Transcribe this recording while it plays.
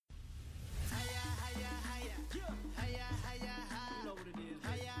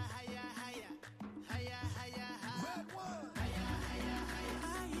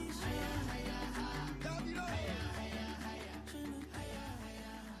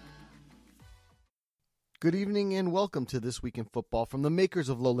Good evening and welcome to This Week in Football from the makers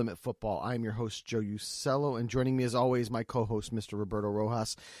of Low Limit Football. I'm your host, Joe Usello, and joining me as always, my co-host, Mr. Roberto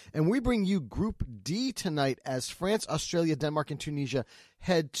Rojas. And we bring you Group D tonight as France, Australia, Denmark, and Tunisia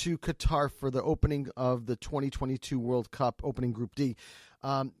head to Qatar for the opening of the 2022 World Cup, opening Group D.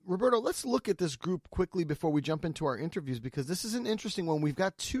 Roberto, let's look at this group quickly before we jump into our interviews, because this is an interesting one. We've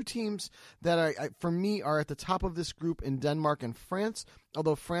got two teams that, for me, are at the top of this group in Denmark and France.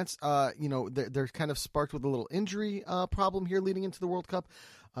 Although France, they're kind of sparked with a little injury problem here leading into the World Cup.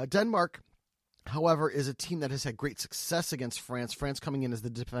 Denmark, however, is a team that has had great success against France. France coming in as the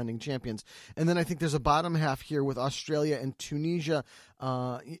defending champions. And then I think there's a bottom half here with Australia and Tunisia.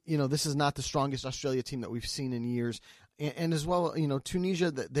 This is not the strongest Australia team that we've seen in years. And as well,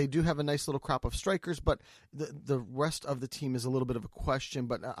 Tunisia, they do have a nice little crop of strikers, but the rest of the team is a little bit of a question.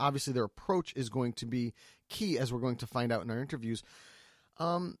 But obviously their approach is going to be key, as we're going to find out in our interviews.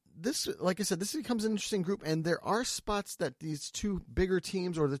 This, like I said, this becomes an interesting group, and there are spots that these two bigger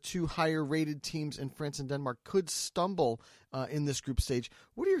teams or the two higher-rated teams in France and Denmark could stumble in this group stage.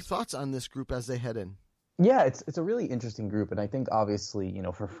 What are your thoughts on this group as they head in? Yeah, it's a really interesting group, and I think obviously,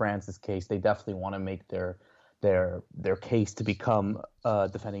 for France's case, they definitely want to make their case to become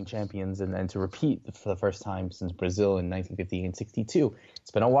defending champions and to repeat for the first time since Brazil in 1950 and 62.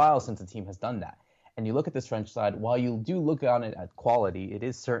 It's been a while since the team has done that. And you look at this French side, while you do look on it at quality, it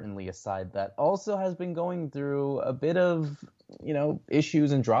is certainly a side that also has been going through a bit of,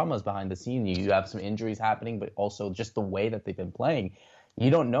 issues and dramas behind the scene. You have some injuries happening, but also just the way that they've been playing. You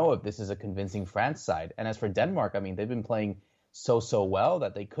don't know if this is a convincing France side. And as for Denmark, they've been playing so well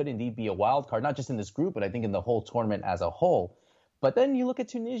that they could indeed be a wild card, not just in this group, but I think in the whole tournament as a whole. But then you look at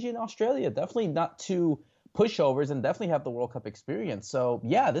Tunisia and Australia, definitely not too pushovers and definitely have the World Cup experience. So,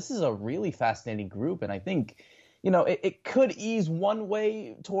 yeah, this is a really fascinating group. And I think, it could ease one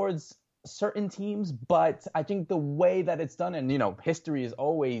way towards certain teams, but I think the way that it's done, and, history has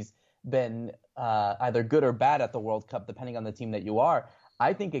always been either good or bad at the World Cup, depending on the team that you are.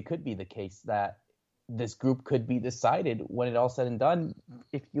 I think it could be the case that this group could be decided when it all said and done,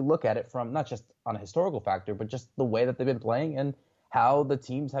 if you look at it from not just on a historical factor, but just the way that they've been playing and how the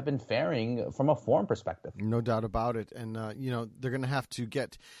teams have been faring from a form perspective. No doubt about it. And, they're going to have to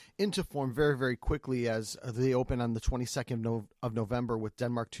get into form very, very quickly as they open on the 22nd of November with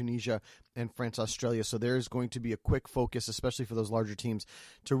Denmark, Tunisia, and France, Australia. So there is going to be a quick focus, especially for those larger teams,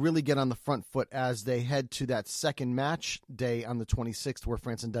 to really get on the front foot as they head to that second match day on the 26th, where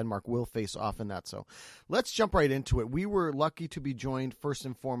France and Denmark will face off in that. So let's jump right into it. We were lucky to be joined first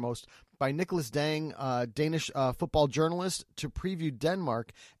and foremost by Nicholas Dang, Danish football journalist, to preview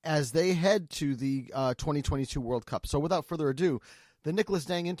Denmark as they head to the 2022 World Cup. So without further ado, the Nicholas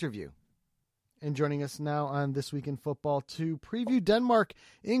Dang interview. And joining us now on This Week in Football to preview Denmark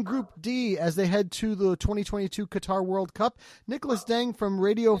in Group D as they head to the 2022 Qatar World Cup, Nicholas Dang from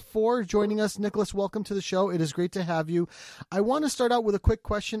Radio 4 joining us. Nicholas, welcome to the show. It is great to have you. I want to start out with a quick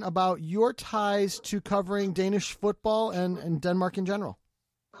question about your ties to covering Danish football and Denmark in general.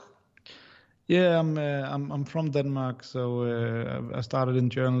 Yeah, I'm from Denmark, so I started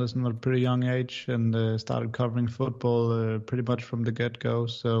in journalism at a pretty young age and started covering football pretty much from the get-go.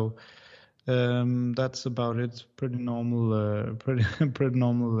 So that's about it. Pretty normal, pretty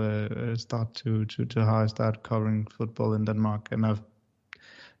normal start to how I started covering football in Denmark, and I've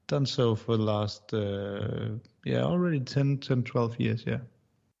done so for the last already 10, 12 years. Yeah.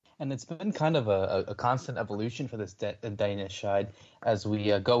 And it's been kind of a constant evolution for this Danish side as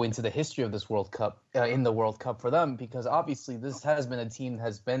we go into the history of this World Cup, in the World Cup for them, because obviously this has been a team that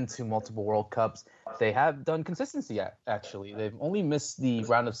has been to multiple World Cups. They have done consistency, actually. They've only missed the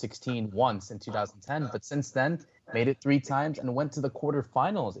round of 16 once in 2010, but since then made it 3 times and went to the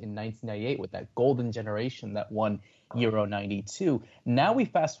quarterfinals in 1998 with that golden generation that won Euro 92. Now we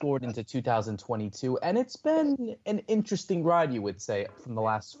fast forward into 2022, and it's been an interesting ride, you would say, from the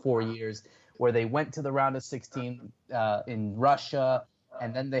last 4 years, where they went to the round of 16 in Russia,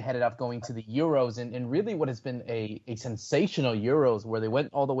 and then they headed up going to the Euros, and really what has been a sensational Euros, where they went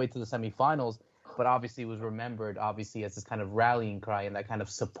all the way to the semifinals, but obviously was remembered, as this kind of rallying cry and that kind of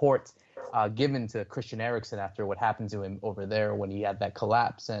support given to Christian Eriksen after what happened to him over there when he had that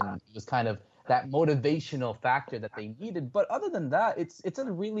collapse, and it was kind of that motivational factor that they needed. But other than that, it's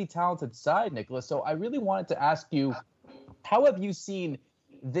a really talented side, Nicholas. So I really wanted to ask you, how have you seen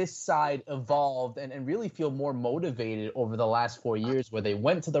this side evolved and really feel more motivated over the last 4 years, where they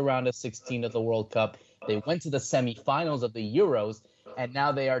went to the round of 16 of the World Cup, they went to the semifinals of the Euros, and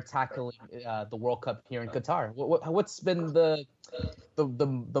now they are tackling the World Cup here in Qatar? What's been the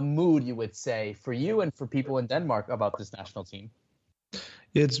mood, you would say, for you and for people in Denmark about this national team?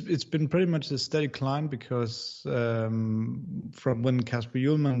 It's been pretty much a steady climb because from when Kasper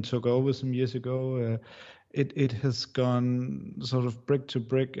Hjulmand took over some years ago, it has gone sort of brick to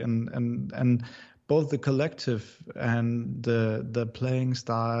brick, and both the collective and the playing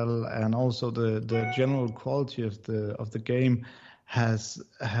style and also the general quality of the game has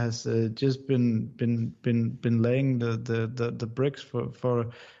just been laying the bricks for a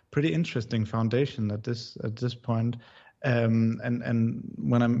pretty interesting foundation at this point. And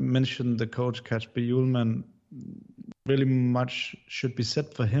when I mentioned the coach Kasper Hjulmand, really much should be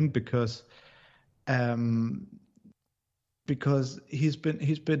said for him because he's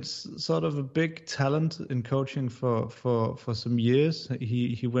been sort of a big talent in coaching for some years.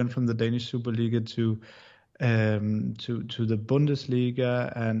 He went from the Danish Superliga to the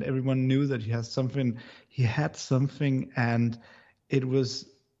Bundesliga, and everyone knew that he had something, and it was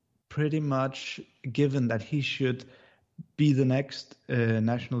pretty much given that he should be the next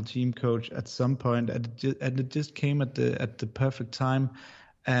national team coach at some point, and it just came at the perfect time.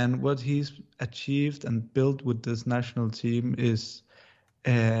 And what he's achieved and built with this national team is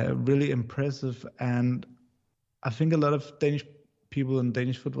really impressive. And I think a lot of Danish people and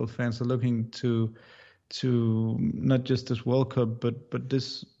Danish football fans are looking to not just this World Cup, but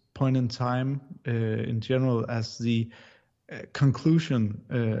this point in time in general as the conclusion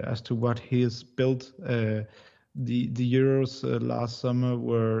as to what he has built. The Euros last summer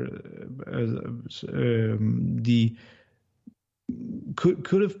were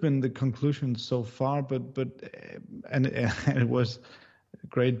could have been the conclusion so far, but and it was a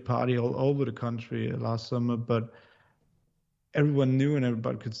great party all over the country last summer. But everyone knew and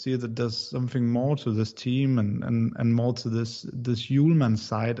everybody could see that there's something more to this team and more to this Hjulmand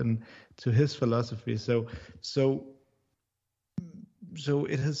side and to his philosophy. So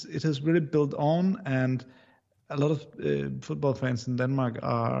it has really built on, and a lot of football fans in Denmark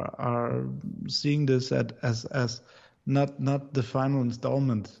are seeing this as not the final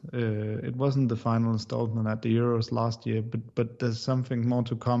installment. It wasn't the final installment at the Euros last year, but there's something more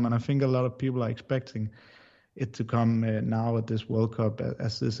to come, and I think a lot of people are expecting it to come now at this World Cup,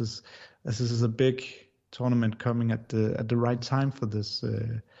 as this is a big tournament coming at the right time for this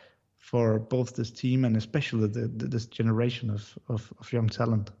for both this team and especially this generation of young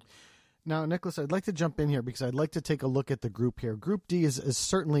talent. Now, Nicholas, I'd like to jump in here because I'd like to take a look at the group here. Group D is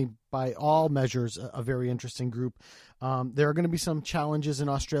certainly, by all measures, a very interesting group. There are going to be some challenges in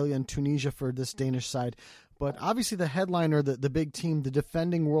Australia and Tunisia for this Danish side, but obviously the headliner, the big team, the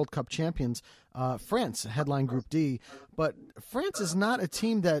defending World Cup champions, France, headline Group D. But France is not a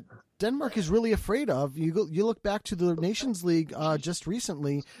team that Denmark is really afraid of. You look back to the Nations League just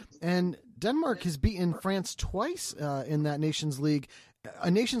recently, and Denmark has beaten France twice in that Nations League,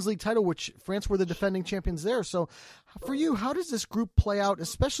 a Nations League title, which France were the defending champions there. So for you, how does this group play out,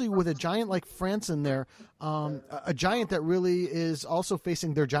 especially with a giant like France in there, a giant that really is also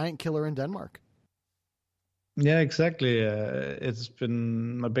facing their giant killer in Denmark? Yeah, exactly. It's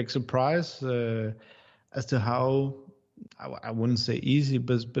been a big surprise as to how, I wouldn't say easy,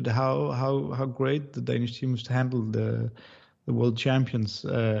 but how great the Danish team has handled the world champions.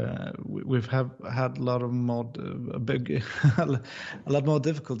 We've had a lot more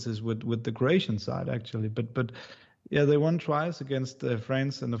difficulties with the Croatian side actually, but yeah, they won twice against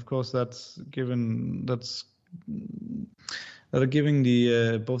France, and of course that's giving the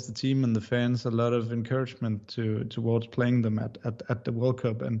both the team and the fans a lot of encouragement towards playing them at the World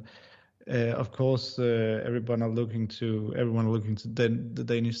Cup. And of course everyone looking to the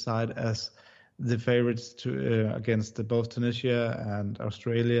Danish side as the favorites against both Tunisia and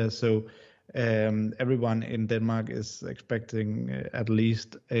Australia. So everyone in Denmark is expecting at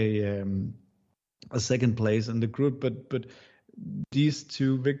least a second place in the group. But these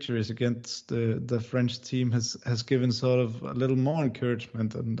two victories against the French team has given sort of a little more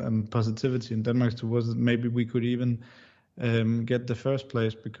encouragement and positivity in Denmark towards maybe we could even get the first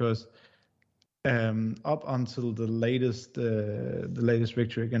place, because up until the latest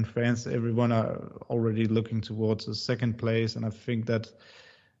victory against France, everyone are already looking towards a second place, and I think that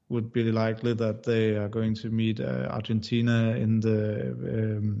would be likely that they are going to meet Argentina in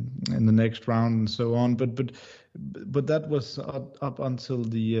the next round and so on. But that was up until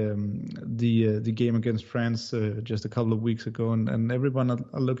the game against France just a couple of weeks ago, and everyone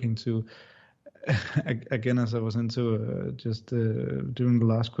are looking to. Again, as I was into just during the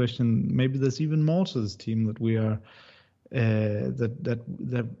last question, maybe there's even more to this team that we are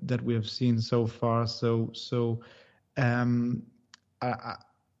that we have seen so far. So I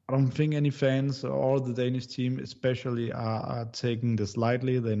don't think any fans or the Danish team especially are taking this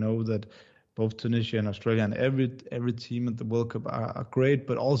lightly. They know that both Tunisia and Australia, and every team at the World Cup are great,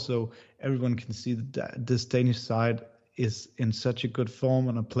 but also everyone can see that this Danish side is in such a good form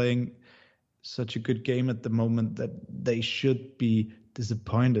and are playing such a good game at the moment that they should be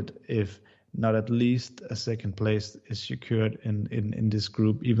disappointed if not at least a second place is secured in this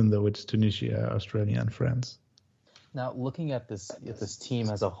group, even though it's Tunisia, Australia, and France. Now, looking at this team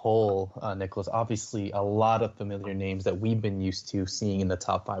as a whole, Nicholas, obviously a lot of familiar names that we've been used to seeing in the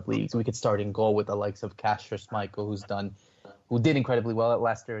top 5 leagues. We could start in goal with the likes of Kasper Schmeichel, who did incredibly well at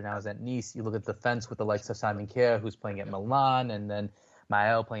Leicester and now is at Nice. You look at defense with the likes of Simon Kjær, who's playing at Milan, and then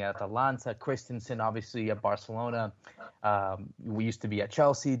Mael playing at Atalanta, Christensen obviously at Barcelona. We used to be at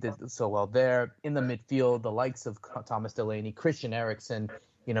Chelsea, did so well there. In the midfield, the likes of Thomas Delaney, Christian Eriksen.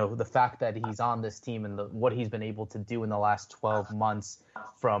 You know, the fact that he's on this team and what he's been able to do in the last 12 months,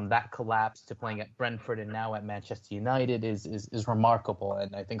 from that collapse to playing at Brentford and now at Manchester United is remarkable.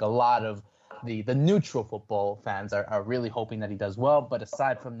 And I think a lot of the neutral football fans are really hoping that he does well. But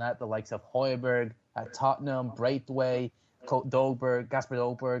aside from that, the likes of Højbjerg at Tottenham, Braithwaite, Kasper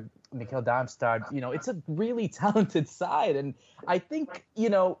Dolberg, Mikkel Darmstadt, it's a really talented side. And I think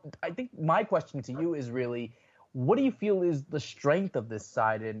my question to you is really, what do you feel is the strength of this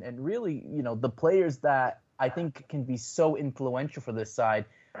side and really, the players that I think can be so influential for this side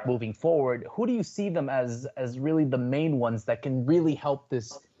moving forward? Who do you see them as really the main ones that can really help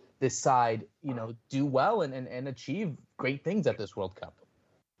this side, do well and achieve great things at this World Cup?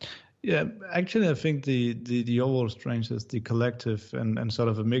 Yeah, actually, I think the overall strength is the collective and sort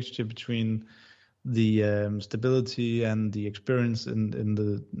of a mixture between the stability and the experience in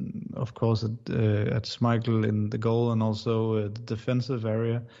the, of course, at Schmeichel in the goal and also the defensive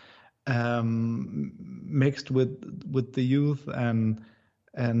area, mixed with the youth and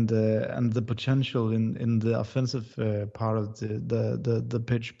the potential in the offensive part of the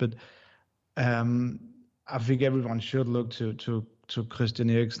pitch. But I think everyone should look to Christian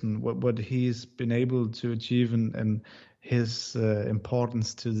Eriksen, what he's been able to achieve and his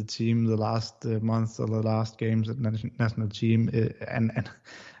importance to the team the last months or the last games at national team, and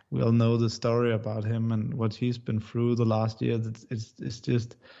we all know the story about him and what he's been through the last year.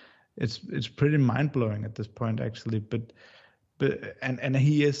 It's pretty mind blowing at this point, actually. But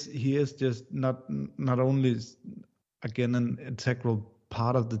he is just not only again an integral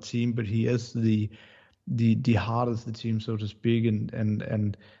part of the team, but he is the heart of the team, so to speak,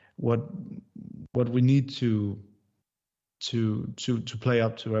 and what we need to play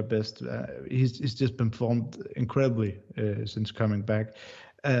up to our best. He's just been performed incredibly since coming back.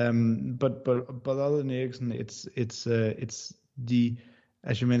 But other than Eriksen, it's the,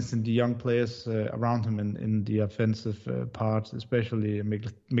 as you mentioned, the young players around him in the offensive part, especially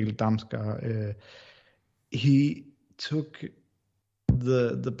Mikkel Damsgaard. He took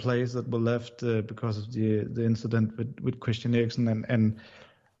the players that were left because of the incident with Christian Eriksen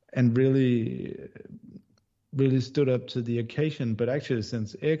and really stood up to the occasion. But actually,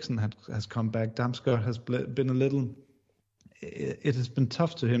 since Eriksen has come back, Damsgaard has been a little. It has been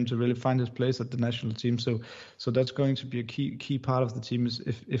tough to him to really find his place at the national team. So that's going to be a key part of the team. Is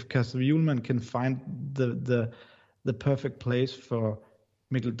if Kasper Hjulmand can find the perfect place for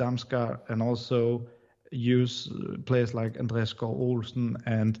Mikkel Damsgaard and also use players like Andreas Skov Olsen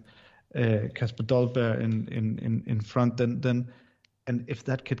and Kasper Dolberg in front, then and if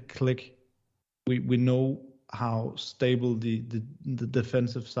that could click, we know how stable the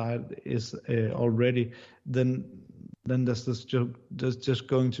defensive side is already. Then there's just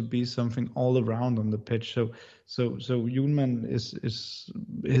going to be something all around on the pitch. So Hjulmand is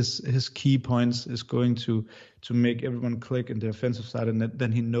his key points is going to make everyone click in the offensive side, and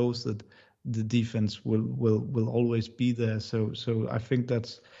then he knows that the defense will always be there. So I think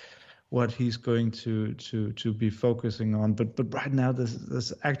that's what he's going to be focusing on. But right now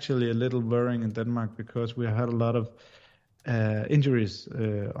there's actually a little worrying in Denmark because we had a lot of injuries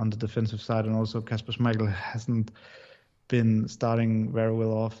on the defensive side, and also Kasper Schmeichel hasn't been starting very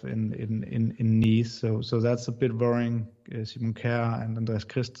well off in Nice. So that's a bit worrying. Simon Kjær and Andreas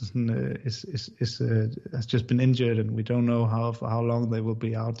Christensen has just been injured, and we don't know how long they will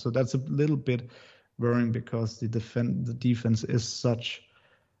be out. So that's a little bit worrying because the defense is such.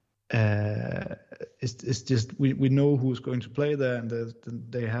 It's just we know who's going to play there, and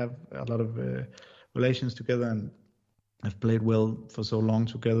they have a lot of relations together and have played well for so long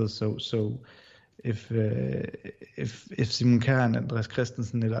together. So if Simon Kjær and Andreas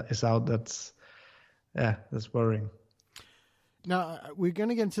Christensen is out, that's worrying. Now, we're going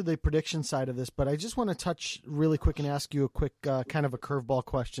to get into the prediction side of this, but I just want to touch really quick and ask you a quick kind of a curveball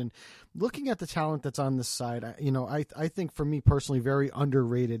question. Looking at the talent that's on this side, I think for me personally, very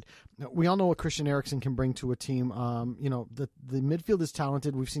underrated. We all know what Christian Eriksen can bring to a team. The midfield is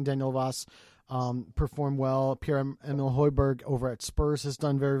talented. We've seen Daniel Vaz perform well. Pierre-Emile Højbjerg over at Spurs has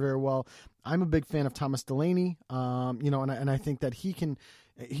done very, very well. I'm a big fan of Thomas Delaney, and I think that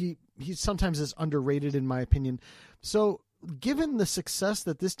he sometimes is underrated in my opinion. So, given the success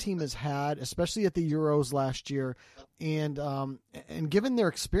that this team has had, especially at the Euros last year, and given their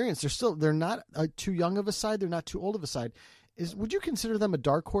experience, they're not too young of a side, they're not too old of a side. Would you consider them a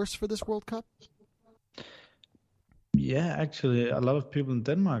dark horse for this World Cup? Yeah, actually, a lot of people in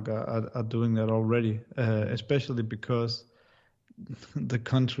Denmark are doing that already, especially because the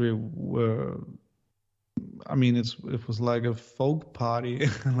country it was like a folk party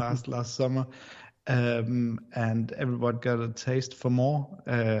last summer. And everybody got a taste for more.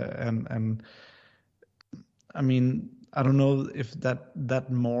 And I mean, I don't know if that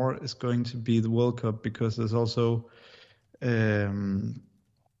more is going to be the World Cup, because there's also a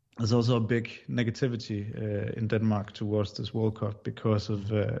big negativity in Denmark towards this World Cup because of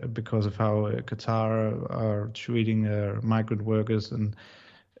how Qatar are treating migrant workers and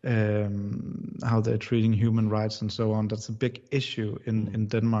how they're treating human rights and so on. That's a big issue in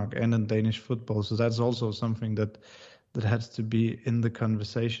Denmark and in Danish football. So that's also something that has to be in the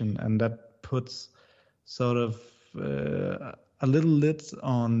conversation, and that puts sort of a little lid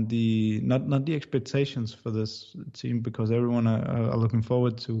on the not the expectations for this team, because everyone are looking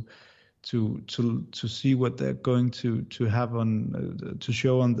forward to see what they're going to have to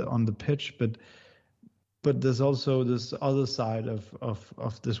show on the pitch, but there's also this other side of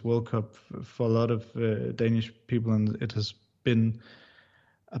this World Cup for a lot of Danish people, and it has been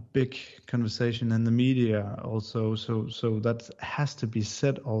a big conversation in the media also. So that has to be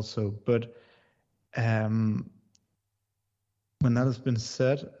said also. But when that has been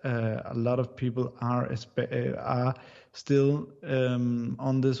said, a lot of people are still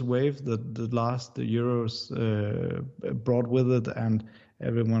on this wave that the Euros brought with it, and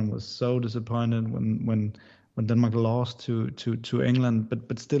everyone was so disappointed when Denmark lost to England,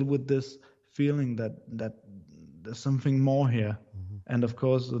 but still with this feeling that there's something more here. Mm-hmm. And of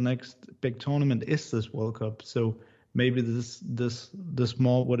course, the next big tournament is this World Cup. So maybe this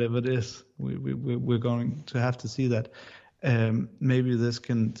more, whatever it is, we're going to have to see that. Maybe this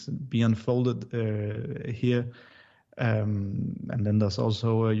can be unfolded here. And then there's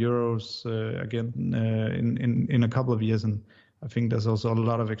also Euros again in a couple of years, and I think there's also a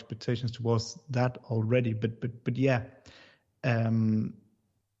lot of expectations towards that already. But yeah,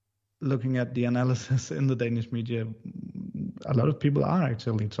 looking at the analysis in the Danish media, a lot of people are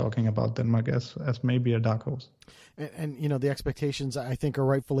actually talking about Denmark as maybe a dark horse. And the expectations, I think, are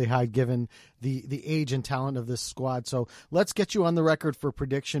rightfully high given the age and talent of this squad. So let's get you on the record for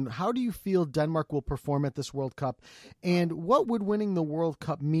prediction. How do you feel Denmark will perform at this World Cup? And what would winning the World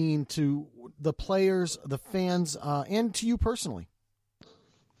Cup mean to the players, the fans, and to you personally?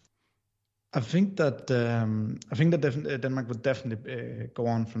 I think that Denmark would definitely go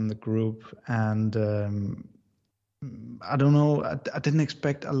on from the group, and I don't know. I didn't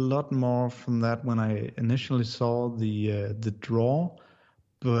expect a lot more from that when I initially saw the draw,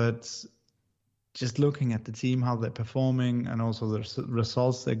 but just looking at the team, how they're performing, and also the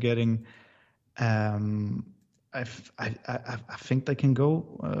results they're getting, I think they can go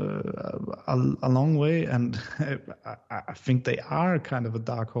a long way, and I think they are kind of a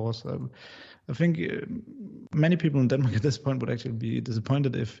dark horse. I think many people in Denmark at this point would actually be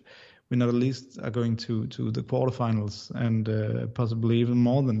disappointed if we not at least are going to the quarterfinals, and possibly even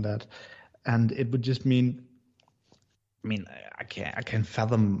more than that. And it would just mean, I can't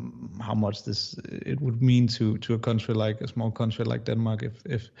fathom how much it would mean to a small country like Denmark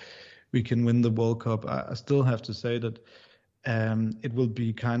if we can win the World Cup. I still have to say that it will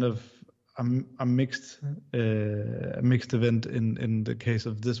be kind of a mixed event in the case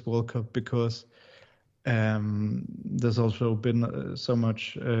of this World Cup, because there's also been so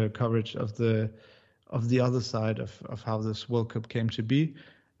much coverage of the other side of how this World Cup came to be,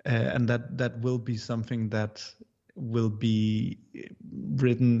 and that will be something that will be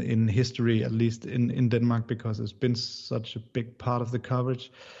written in history, at least in Denmark, because it's been such a big part of the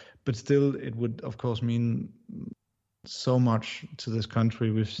coverage. But still, it would, of course, mean so much to this country.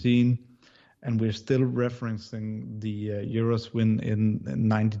 We've seen, and we're still referencing the Euros win in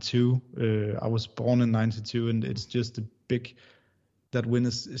 92. I was born in 92, and it's just that win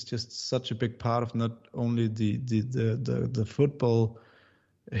is just such a big part of not only the football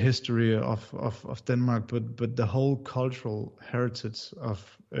history of Denmark, but the whole cultural heritage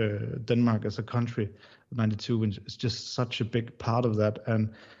of Denmark as a country, 92 is just such a big part of that.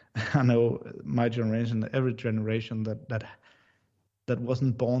 And I know my generation, every generation that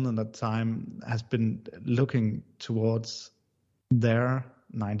wasn't born in that time has been looking towards their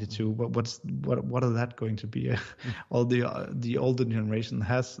 92. What are that going to be? All the older generation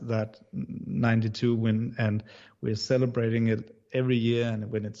has that 92 win, and we're celebrating it every year.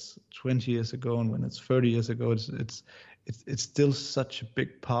 And when it's 20 years ago, and when it's 30 years ago, it's still such a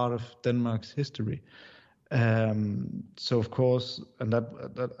big part of Denmark's history. So of course, and that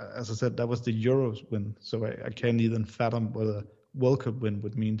as I said, that was the Euros win. So I can't even fathom what a World Cup win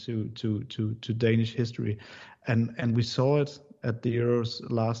would mean to Danish history, and we saw it at the Euros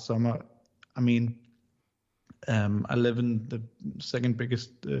last summer. I mean, I live in the second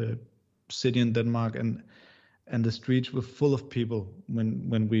biggest city in Denmark, and the streets were full of people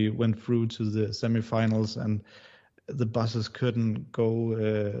when we went through to the semifinals, and the buses couldn't go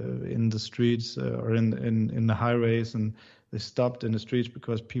in the streets or in the highways, and they stopped in the streets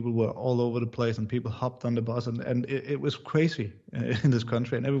because people were all over the place and people hopped on the bus, and it was crazy in this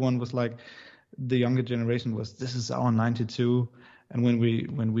country, and everyone was like, the younger generation was, this is our 92. And when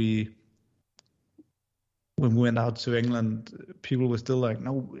we went out to England, people were still like,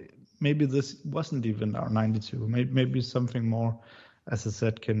 no, maybe this wasn't even our 92. Maybe something more, as I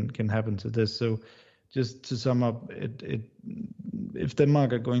said, can happen to this. So just to sum up, if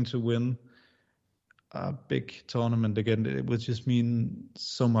Denmark are going to win a big tournament again, it would just mean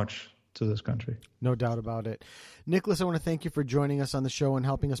so much to this country. No doubt about it. Nicholas, I want to thank you for joining us on the show and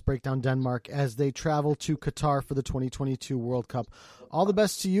helping us break down Denmark as they travel to Qatar for the 2022 World Cup. All the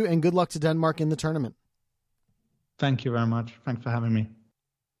best to you, and good luck to Denmark in the tournament. Thank you very much. Thanks for having me.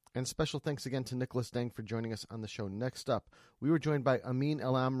 And special thanks again to Nicholas Deng for joining us on the show. Next up, we were joined by Amin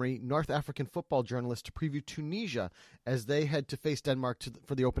El Amri, North African football journalist, to preview Tunisia as they head to face Denmark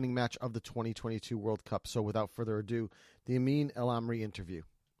for the opening match of the 2022 World Cup. So without further ado, the Amin El Amri interview.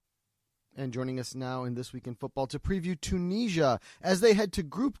 And joining us now in This Week in Football to preview Tunisia as they head to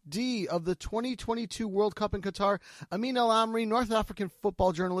Group D of the 2022 World Cup in Qatar, Amin El Amri, North African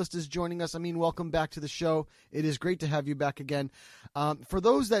football journalist, is joining us. Amin, welcome back to the show. It is great to have you back again. For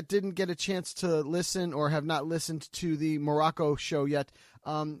those that didn't get a chance to listen or have not listened to the Morocco show yet,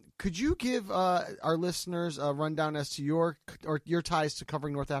 could you give our listeners a rundown as to your ties to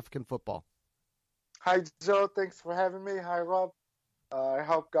covering North African football? Hi, Joe. Thanks for having me. Hi, Rob. I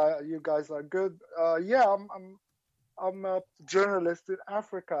hope you guys are good. I'm a journalist in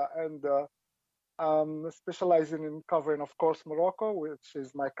Africa, and I'm specializing in covering, of course, Morocco, which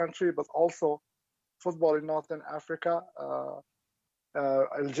is my country, but also football in Northern Africa,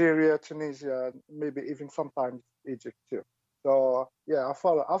 Algeria, Tunisia, maybe even sometimes Egypt too. So yeah, I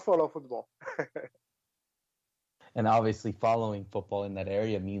follow football. And obviously following football in that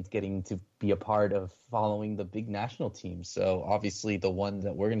area means getting to be a part of following the big national teams. So obviously the one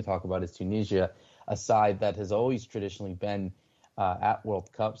that we're going to talk about is Tunisia, a side that has always traditionally been at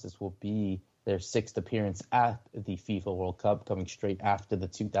World Cups. This will be their sixth appearance at the FIFA World Cup, coming straight after the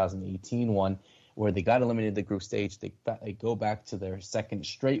 2018 one, where they got eliminated the group stage. They go back to their second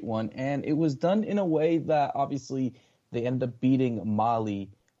straight one, and it was done in a way that obviously they ended up beating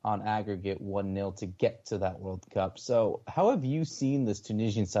Mali on aggregate 1-0 to get to that World Cup. So how have you seen this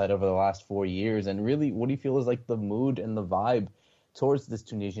Tunisian side over the last 4 years? And really, what do you feel is like the mood and the vibe towards this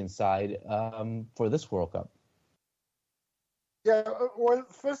Tunisian side for this World Cup? Yeah, well,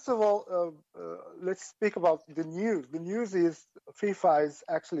 first of all, let's speak about the news. The news is FIFA is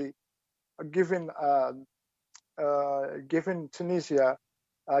actually giving Tunisia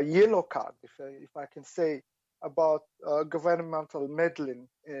a yellow card, if I can say, about governmental meddling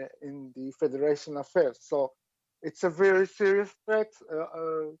in the federation affairs. So it's a very serious threat.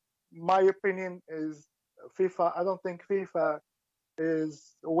 My opinion is I don't think FIFA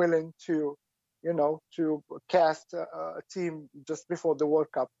is willing to, to cast a team just before the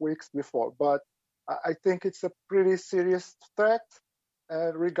World Cup, weeks before. But I think it's a pretty serious threat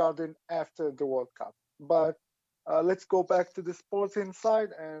regarding after the World Cup. But let's go back to the sporting side.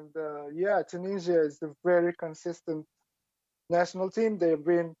 And Tunisia is a very consistent national team. They've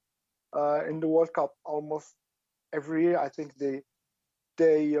been in the World Cup almost every year. I think they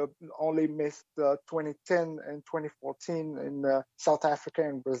only missed 2010 and 2014 in South Africa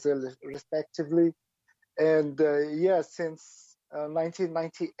and Brazil, respectively. And since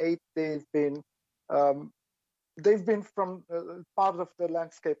 1998, they've been from part of the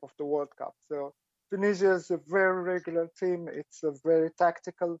landscape of the World Cup. So Tunisia is a very regular team. It's a very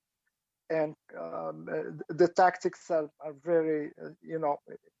tactical, and the tactics are very,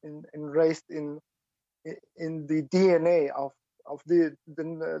 enraced in the DNA of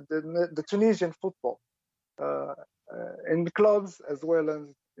the Tunisian football. In clubs as well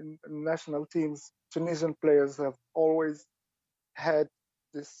as in national teams, Tunisian players have always had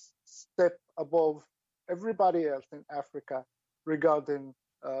this step above everybody else in Africa regarding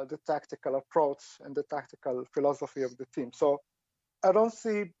the tactical approach and the tactical philosophy of the team. So I don't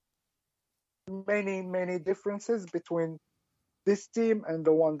see many differences between this team and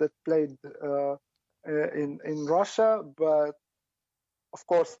the one that played in Russia, but of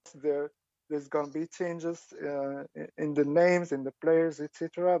course there's going to be changes in the names, in the players,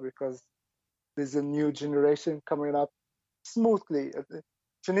 etc., because there's a new generation coming up smoothly.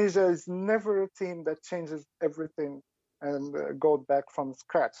 Tunisia is never a team that changes everything and go back from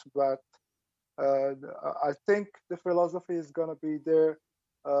scratch, but I think the philosophy is going to be there.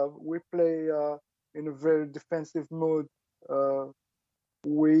 We play in a very defensive mood.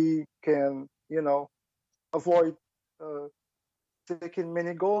 We can, avoid taking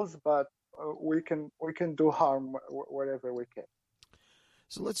many goals, but we can do harm wherever we can.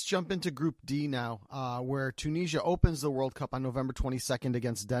 So let's jump into Group D now, where Tunisia opens the World Cup on November 22nd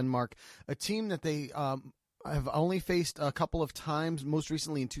against Denmark, a team that they have only faced a couple of times, most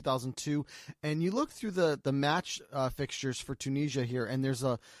recently in 2002. And you look through the match fixtures for Tunisia here, and there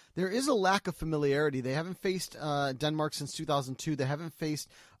is a lack of familiarity. They haven't faced Denmark since 2002. They haven't faced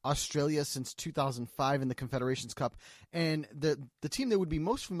Australia since 2005 in the Confederations Cup. And the team they would be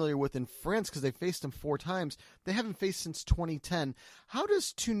most familiar with in France, because they faced them 4 times, they haven't faced since 2010. How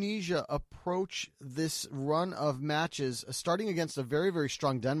does Tunisia approach this run of matches, starting against a very, very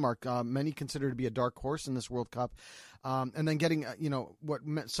strong Denmark, many consider to be a dark horse in this World Cup, and then getting what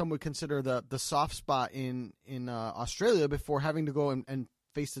some would consider the soft spot in Australia before having to go and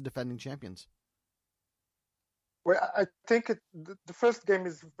face the defending champions? Well, I think the first game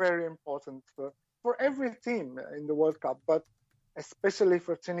is very important for every team in the World Cup, but especially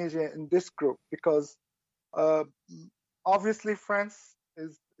for Tunisia in this group, because obviously France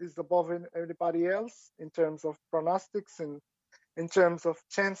is above everybody else in terms of pronostics and in terms of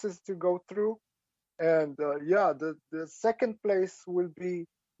chances to go through. And the second place will be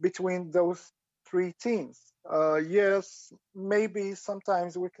between those 3 teams. Yes, maybe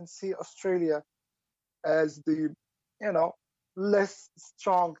sometimes we can see Australia as the less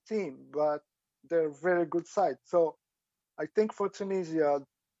strong team, but they're a very good side. So I think for Tunisia,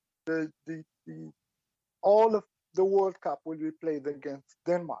 the all of the World Cup will be played against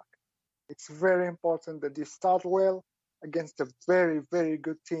Denmark. It's very important that they start well against a very, very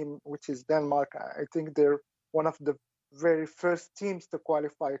good team, which is Denmark. I think they're one of the very first teams to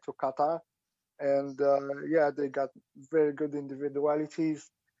qualify to Qatar. And they got very good individualities.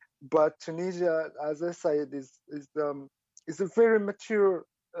 But Tunisia, as I said, is a very mature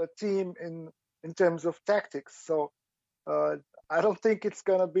team in terms of tactics. So I don't think it's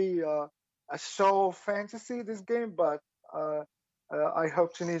gonna be a show of fantasy this game, but I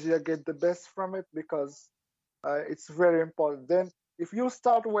hope Tunisia get the best from it, because it's very important. Then, if you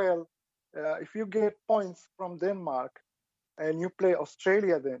start well, if you get points from Denmark, and you play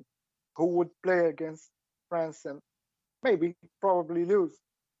Australia, then who would play against France and probably lose,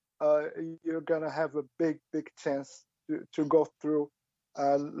 you're gonna have a big chance to go through.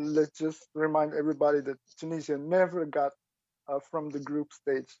 Let's just remind everybody that Tunisia never got from the group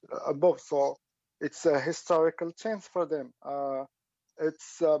stage above, so it's a historical chance for them.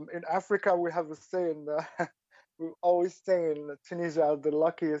 It's in Africa we have a saying. We always say in Tunisia are the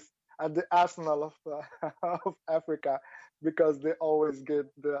luckiest, at the Arsenal of Africa, because they always get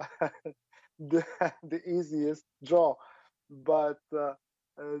the easiest draw. But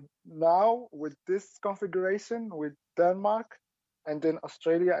now with this configuration with Denmark and then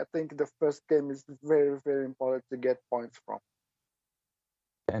Australia, I think the first game is very, very important to get points from.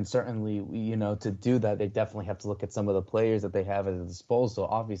 And certainly, to do that, they definitely have to look at some of the players that they have at their disposal.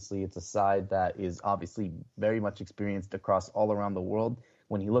 Obviously, it's a side that is obviously very much experienced across all around the world.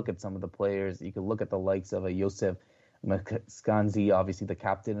 When you look at some of the players, you can look at the likes of a Youssef Mskanzi, obviously the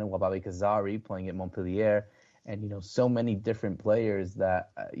captain, and Wababi Kazari playing at Montpellier. And, so many different players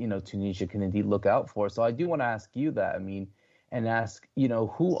that, Tunisia can indeed look out for. So I do want to ask you that, and ask,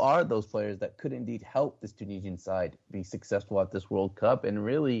 who are those players that could indeed help this Tunisian side be successful at this World Cup, and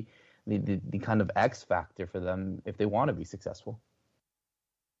really the kind of X factor for them if they want to be successful?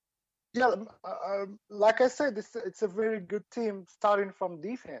 Yeah, like I said, it's a very good team starting from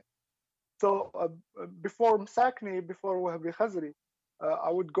defense. So before Msakni, before Wahabi Khazri, I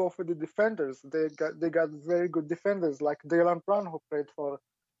would go for the defenders. They got very good defenders like Dylan Brown, who played for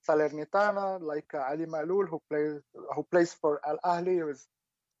Salernitana, like Ali Malul, who plays for Al Ahly, who is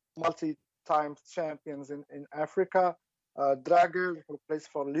multi-time champions in Africa. Drager, who plays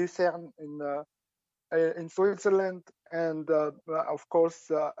for Lucerne in Switzerland, and of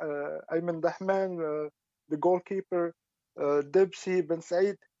course Ayman Dahman, the goalkeeper, Debsi Ben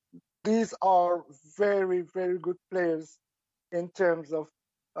Said. These are very, very good players in terms of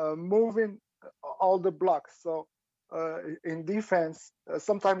moving all the blocks. So in defense,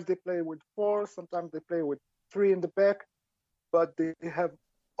 sometimes they play with four, sometimes they play with three in the back, but they have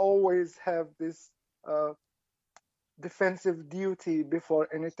always have this defensive duty before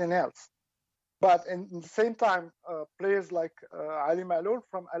anything else. But in the same time, players like Ali Malul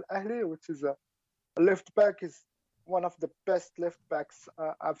from Al Ahly, which is a left back, is one of the best left backs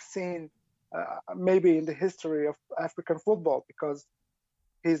I've seen maybe in the history of African football, because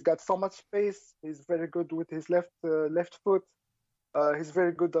he's got so much space. He's very good with his left foot. He's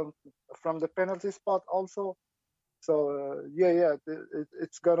very good from the penalty spot also. So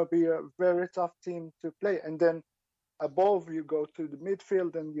it's gonna be a very tough team to play. And then above you go to the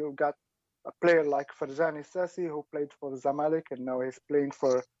midfield, and you've got a player like Farjani Sassi, who played for Zamalek and now he's playing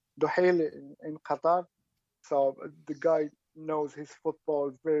for Duhail in Qatar. So the guy knows his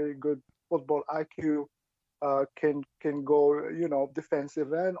football, very good football IQ, can go,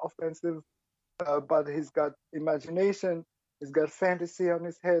 defensive and offensive, but he's got imagination, he's got fantasy on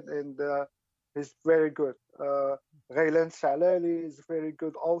his head, and he's very good. Ghaylan Shalali is very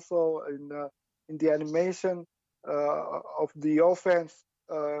good also in the animation of the offense.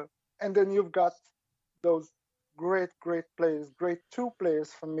 And then you've got those great players, great two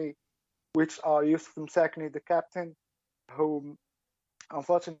players for me, which are Yusuf Msakni, the captain, who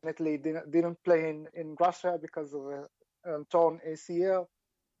unfortunately didn't play in Russia because of a torn ACL.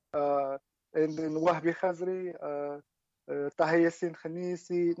 And then Wahbi Khazri, Tahiya Yassin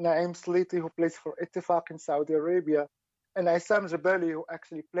Khanisi, Naim Sliti, who plays for Ittifaq in Saudi Arabia, and Issam Jabali, who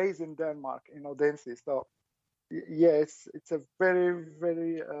actually plays in Denmark, in Odense. So, yeah, it's a very,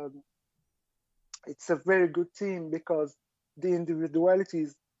 very it's a very good team, because the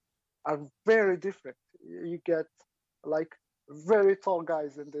individualities are very different. You get like very tall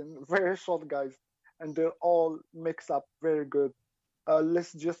guys and then very short guys, and they're all mixed up very good.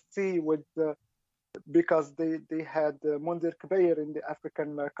 Let's just see because they had Mundir Kbeir in the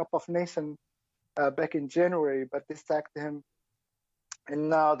African Cup of Nations back in January, but they sacked him, and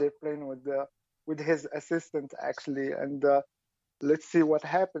now they're playing with his assistant actually, and let's see what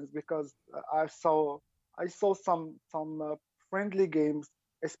happens, because I saw some friendly games,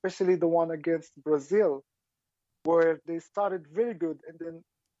 especially the one against Brazil, where they started very good, and then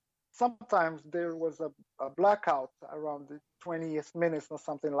sometimes there was a blackout around the 20th minutes or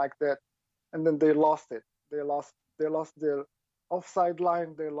something like that, and then they lost it. They lost their offside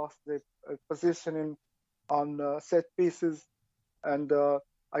line. They lost their positioning on set pieces, and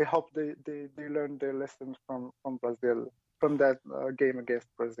I hope they learned their lessons from Brazil, from that game against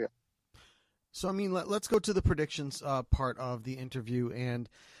Brazil. So, I mean, let's go to the predictions part of the interview and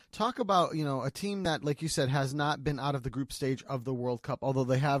talk about, a team that, like you said, has not been out of the group stage of the World Cup, although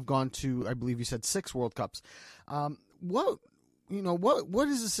they have gone to, I believe you said, 6 World Cups. What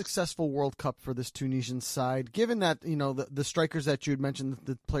is a successful World Cup for this Tunisian side, given that, the strikers that you had mentioned,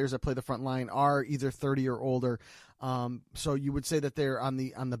 the players that play the front line, are either 30 or older? So you would say that they're on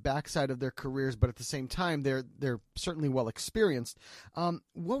the backside of their careers, but at the same time, they're certainly well experienced.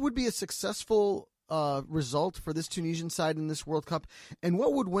 What would be a successful result for this Tunisian side in this World Cup, and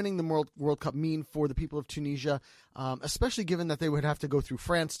what would winning the World Cup mean for the people of Tunisia, especially given that they would have to go through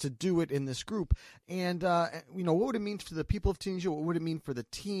France to do it in this group? And what would it mean to the people of Tunisia? What would it mean for the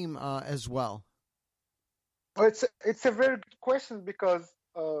team as well? It's a very good question, because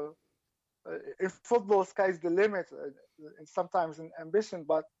in football, sky's the limit, and sometimes in ambition.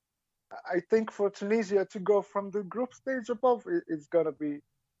 But I think for Tunisia to go from the group stage above is going to be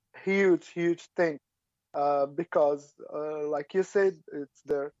huge thing, because like you said, it's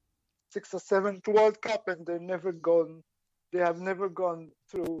their 6th or 7th World Cup, and they have never gone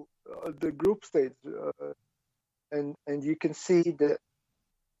through the group stage, and you can see that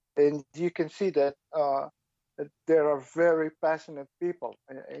there are very passionate people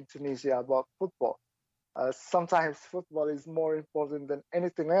in Tunisia about football. Sometimes football is more important than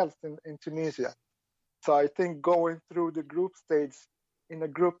anything else in Tunisia. So I think going through the group stage, in a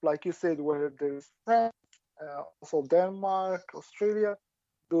group, like you said, where there's France, also Denmark, Australia,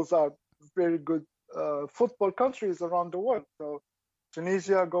 those are very good football countries around the world. So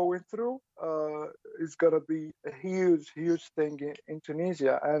Tunisia going through is going to be a huge in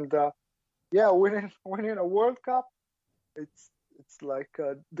Tunisia. And winning a World Cup, It's like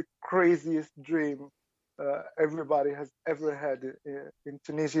the craziest dream everybody has ever had in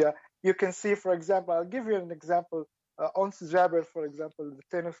Tunisia. You can see, for example, I'll give you an example. Ons Jabeur, for example, the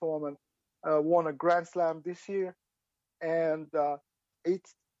tennis woman, won a Grand Slam this year, and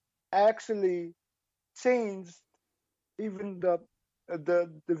it's actually changed even the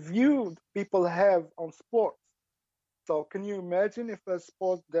view people have on sports. So can you imagine if a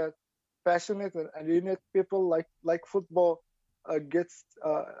sport that passionate and unit people like football gets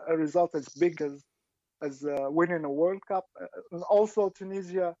a result as big as winning a World Cup? And also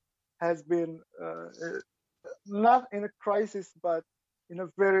Tunisia has been not in a crisis, but in a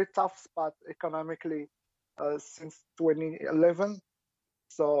very tough spot economically since 2011.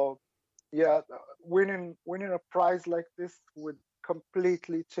 So yeah, winning a prize like this would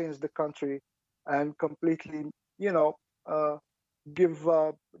completely change the country and completely, give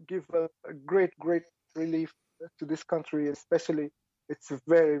a great relief to this country. Especially, it's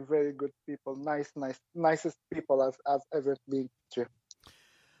very very good people, nicest people I've ever been to.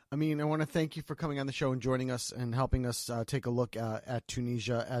 Amin, I want to thank you for coming on the show and joining us and helping us take a look at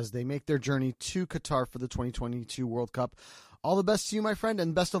Tunisia as they make their journey to Qatar for the 2022 World Cup. All the best to you, my friend,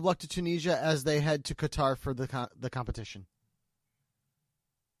 and best of luck to Tunisia as they head to Qatar for the competition.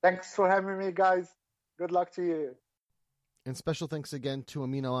 Thanks for having me, guys. Good luck to you. And special thanks again to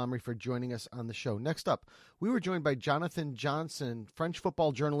Amin El-Amri for joining us on the show. Next up, we were joined by Jonathan Johnson, French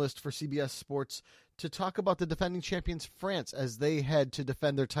football journalist for CBS Sports, to talk about the defending champions France as they head to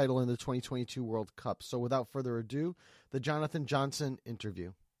defend their title in the 2022 World Cup. So without further ado, the Jonathan Johnson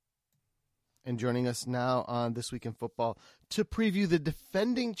interview. And joining us now on This Week in Football to preview the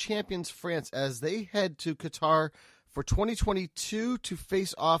defending champions France as they head to Qatar for 2022 to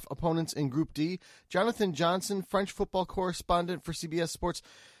face off opponents in Group D, Jonathan Johnson, French football correspondent for CBS Sports.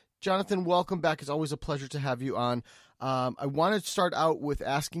 Jonathan, welcome back. It's always a pleasure to have you on. I want to start out with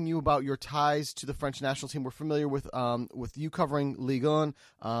asking you about your ties to the French national team. We're familiar with you covering Ligue 1,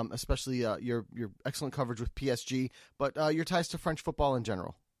 especially your excellent coverage with PSG, but your ties to French football in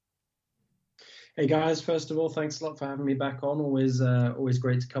general. Hey guys, first of all, thanks a lot for having me back on. Always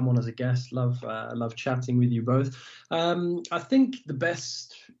great to come on as a guest. Love chatting with you both. I think the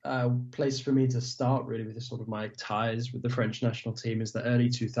best place for me to start really with sort of my ties with the French national team is the early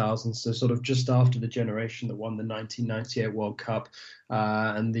 2000s. So sort of just after the generation that won the 1998 World Cup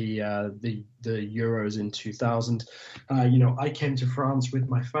and the Euros in 2000. I came to France with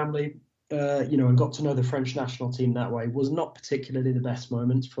my family, and got to know the French national team that way. It was not particularly the best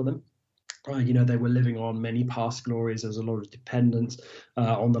moment for them. They were living on many past glories. There was a lot of dependence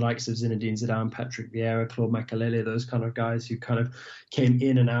on the likes of Zinedine Zidane, Patrick Vieira, Claude Makélélé, those kind of guys who kind of came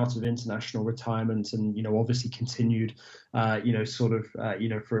in and out of international retirement and, obviously continued,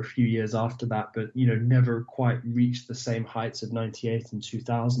 for a few years after that, but, never quite reached the same heights of 98 and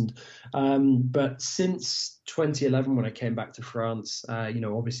 2000. But since 2011, when I came back to France,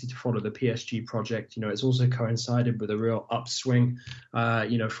 obviously to follow the PSG project, it's also coincided with a real upswing,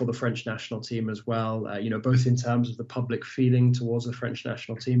 for the French national team as well, both in terms of the public feeling towards the French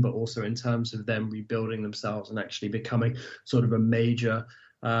national team, but also in terms of them rebuilding themselves and actually becoming sort of a major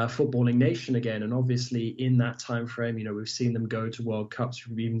footballing nation again. And obviously in that time frame, we've seen them go to World Cups.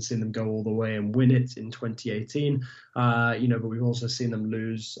 We've even seen them go all the way and win it in 2018. But we've also seen them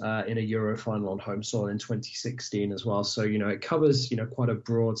lose in a Euro final on home soil in 2016 as well. So, it covers, quite a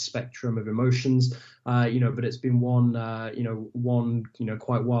broad spectrum of emotions, but it's been one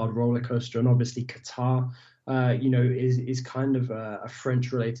quite wild roller coaster. And obviously Qatar, is kind of a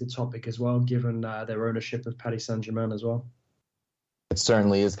French related topic as well, given their ownership of Paris Saint-Germain as well. It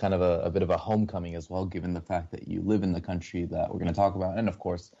certainly is kind of a bit of a homecoming as well, given the fact that you live in the country that we're going to talk about. And, of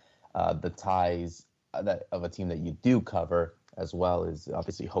course, the ties of a team that you do cover as well is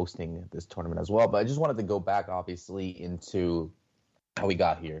obviously hosting this tournament as well. But I just wanted to go back, obviously, into how we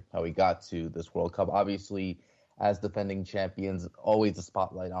got here, how we got to this World Cup. Obviously, as defending champions, always the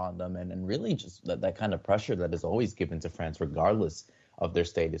spotlight on them and really just that kind of pressure that is always given to France, regardless of their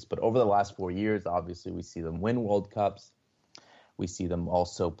status. But over the last 4 years, obviously, we see them win World Cups. We see them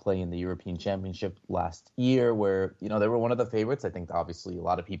also play in the European Championship last year where, they were one of the favorites. I think, obviously, a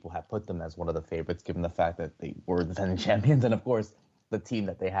lot of people have put them as one of the favorites, given the fact that they were defending champions and, of course, the team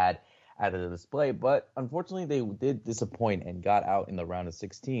that they had added to the display. But unfortunately, they did disappoint and got out in the round of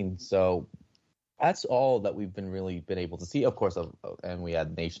 16. So that's all that we've been able to see, of course, and we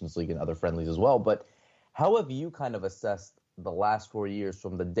had Nations League and other friendlies as well. But how have you kind of assessed the last 4 years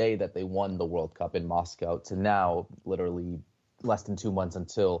from the day that they won the World Cup in Moscow to now, literally less than 2 months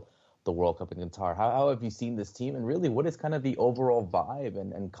until the World Cup in Qatar? How have you seen this team? And really, what is kind of the overall vibe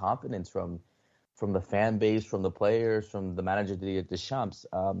and confidence from from the fan base, from the players, from the manager Didier Deschamps,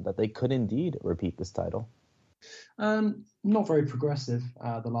 that they could indeed repeat this title? Not very progressive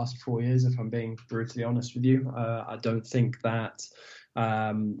the last 4 years, if I'm being brutally honest with you. I don't think that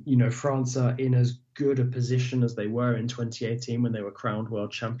France are in as good a position as they were in 2018 when they were crowned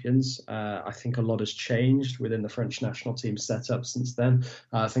world champions. I think a lot has changed within the French national team setup since then.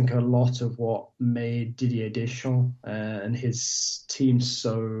 I think a lot of what made Didier Deschamps and his team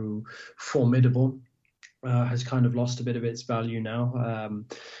so formidable has kind of lost a bit of its value now.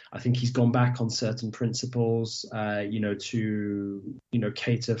 I think he's gone back on certain principles, to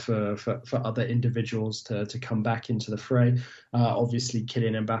cater for other individuals to come back into the fray. Obviously,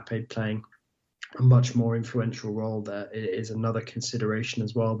 Kylian Mbappe playing a much more influential role there is another consideration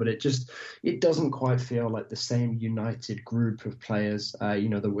as well. But it doesn't quite feel like the same united group of players,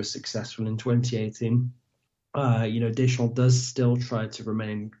 that were successful in 2018. Deschamps does still try to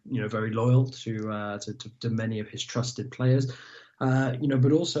remain, very loyal to many of his trusted players,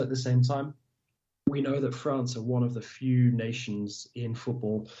 but also at the same time, we know that France are one of the few nations in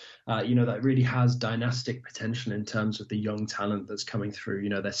football, that really has dynastic potential in terms of the young talent that's coming through.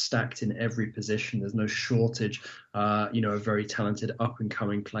 They're stacked in every position. There's no shortage, of very talented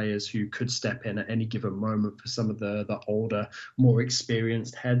up-and-coming players who could step in at any given moment for some of the older, more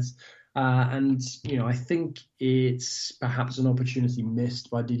experienced heads. I think it's perhaps an opportunity missed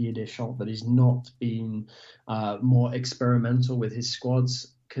by Didier Deschamps that he's not been more experimental with his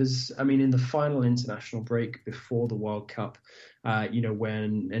squads. Because, in the final international break before the World Cup,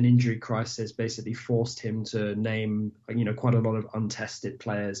 when an injury crisis basically forced him to name, quite a lot of untested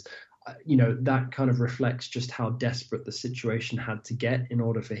players, that kind of reflects just how desperate the situation had to get in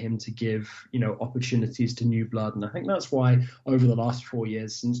order for him to give, opportunities to new blood. And I think that's why over the last 4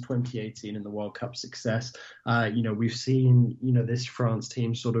 years, since 2018 and the World Cup success, we've seen, this France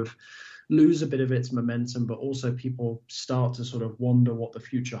team sort of lose a bit of its momentum, but also people start to sort of wonder what the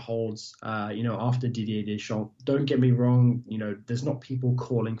future holds, after Didier Deschamps. Don't get me wrong, there's not people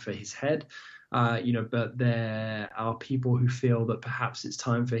calling for his head, but there are people who feel that perhaps it's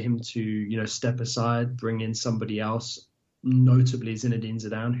time for him to, step aside, bring in somebody else, notably Zinedine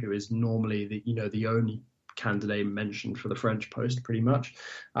Zidane, who is normally the only candidate mentioned for the French post, pretty much,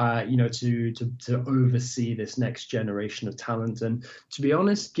 to oversee this next generation of talent. And to be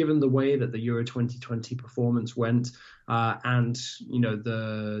honest, given the way that the Euro 2020 performance went, and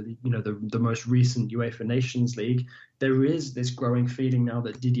the most recent UEFA Nations League, there is this growing feeling now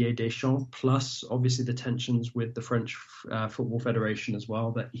that Didier Deschamps, plus obviously the tensions with the French Football Federation as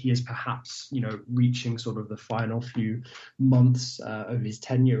well, that he is perhaps reaching sort of the final few months of his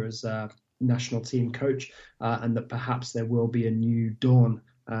tenure as national team coach, and that perhaps there will be a new dawn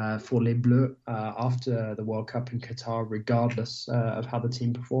for Les Bleus after the World Cup in Qatar, regardless of how the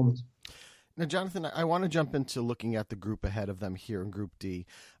team performs. Now, Jonathan, I want to jump into looking at the group ahead of them here in Group D.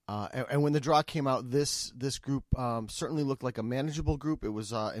 And when the draw came out, this group certainly looked like a manageable group. It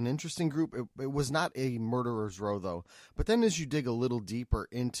was an interesting group. It was not a murderer's row, though. But then as you dig a little deeper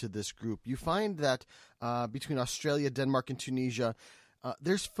into this group, you find that between Australia, Denmark, and Tunisia,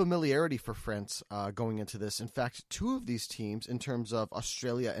 there's familiarity for France going into this. In fact, two of these teams, in terms of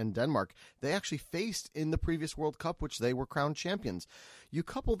Australia and Denmark, they actually faced in the previous World Cup, which they were crowned champions. You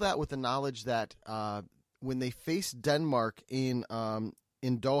couple that with the knowledge that when they face Denmark in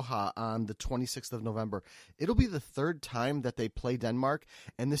Doha on the 26th of November, it'll be the third time that they play Denmark.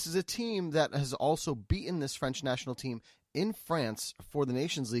 And this is a team that has also beaten this French national team in France for the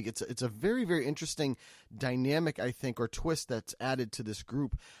Nations League. It's a very, very interesting dynamic, I think, or twist that's added to this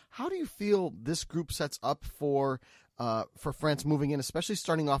group. How do you feel this group sets up for France moving in, especially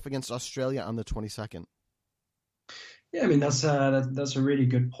starting off against Australia on the 22nd? Yeah, that's a really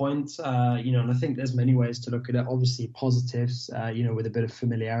good point. And I think there's many ways to look at it. Obviously, positives, with a bit of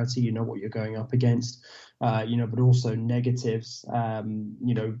familiarity, you know what you're going up against, but also negatives.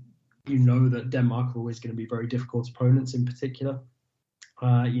 You know that Denmark are always going to be very difficult opponents in particular,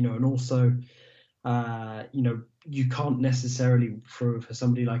 and also, you can't necessarily, for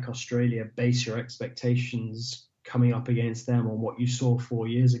somebody like Australia, base your expectations coming up against them on what you saw 4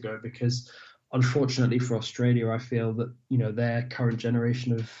 years ago, because unfortunately for Australia, I feel that, their current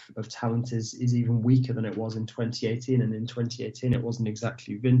generation of talent is even weaker than it was in 2018. And in 2018, it wasn't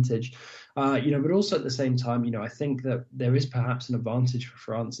exactly vintage, but also at the same time, I think that there is perhaps an advantage for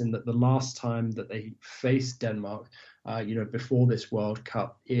France in that the last time that they faced Denmark, before this World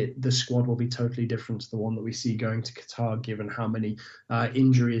Cup, the squad will be totally different to the one that we see going to Qatar, given how many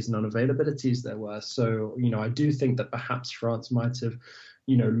injuries and unavailabilities there were. So, I do think that perhaps France might have,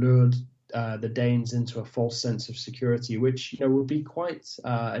 lured the Danes into a false sense of security, which would be quite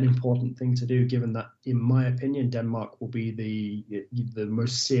an important thing to do, given that, in my opinion, Denmark will be the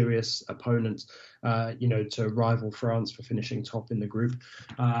most serious opponent, to rival France for finishing top in the group.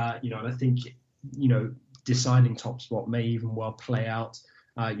 And I think deciding top spot may even well play out,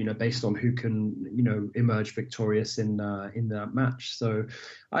 based on who can, emerge victorious in that match. So,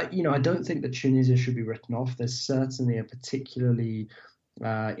 I don't think that Tunisia should be written off. There's certainly a particularly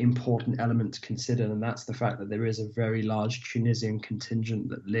important element to consider, and that's the fact that there is a very large Tunisian contingent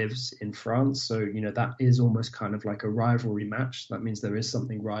that lives in France. So, that is almost kind of like a rivalry match. That means there is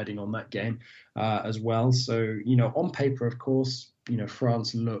something riding on that game as well. So, on paper, of course,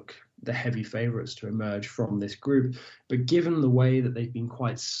 France look the heavy favourites to emerge from this group. But given the way that they've been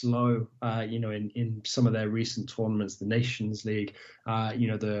quite slow, in some of their recent tournaments, the Nations League,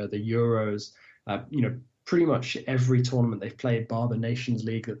 the Euros, pretty much every tournament they've played, bar the Nations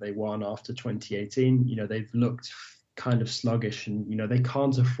League that they won after 2018, they've looked kind of sluggish, and, they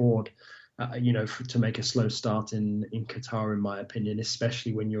can't afford to make a slow start in Qatar, in my opinion,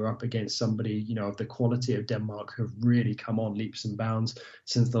 especially when you're up against somebody, of the quality of Denmark, who have really come on leaps and bounds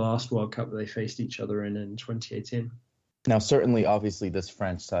since the last World Cup that they faced each other in 2018. Now, certainly, obviously, this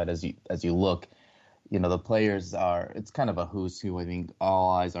French side, as you look, the players it's kind of a who's who. I think all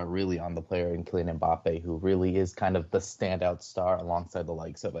eyes are really on the player in Kylian Mbappe, who really is kind of the standout star alongside the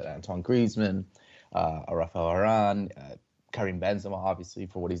likes of Antoine Griezmann, Raphael Varane, Karim Benzema, obviously,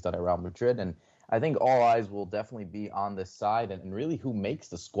 for what he's done at Real Madrid. And I think all eyes will definitely be on this side and really who makes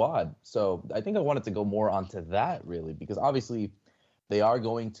the squad. So I think I wanted to go more onto that, really, because obviously they are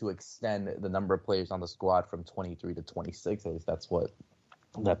going to extend the number of players on the squad from 23 to 26. At least that's what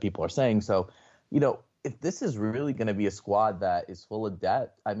that people are saying. So, if this is really going to be a squad that is full of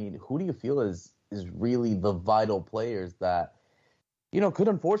depth, I mean, who do you feel is really the vital players that could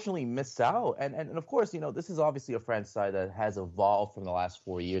unfortunately miss out? And of course, this is obviously a French side that has evolved from the last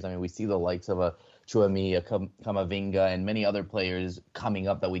 4 years. I mean, we see the likes of a Chouameni, a Camavinga, and many other players coming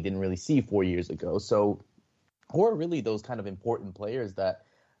up that we didn't really see 4 years ago. So, who are really those kind of important players that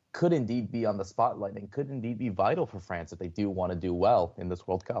could indeed be on the spotlight and could indeed be vital for France if they do want to do well in this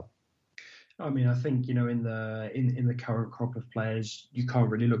World Cup? I mean, I think, in the current crop of players, you can't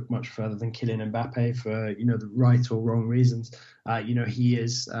really look much further than Kylian Mbappe for, the right or wrong reasons. He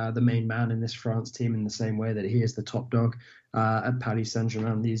is the main man in this France team in the same way that he is the top dog at Paris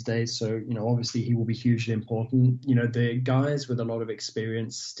Saint-Germain these days. So, obviously he will be hugely important. The guys with a lot of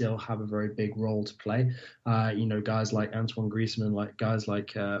experience still have a very big role to play. Guys like Antoine Griezmann, like guys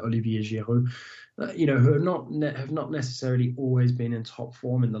like Olivier Giroud, who have not necessarily always been in top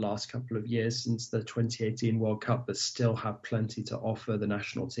form in the last couple of years since the 2018 World Cup, but still have plenty to offer the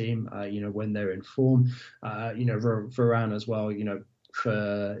national team, when they're in form. Varane as well,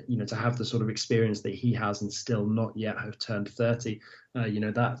 for, to have the sort of experience that he has and still not yet have turned 30,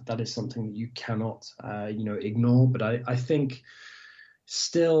 that is something that you cannot, ignore. But I think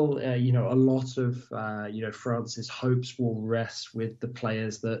still, a lot of, France's hopes will rest with the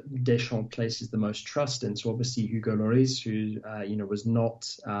players that Deschamps places the most trust in. So obviously Hugo Lloris, who, was not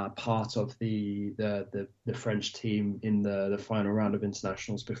part of the French team in the final round of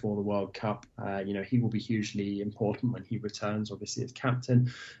internationals before the World Cup. He will be hugely important when he returns, obviously as captain.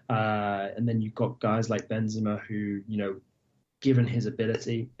 And then you've got guys like Benzema, who, given his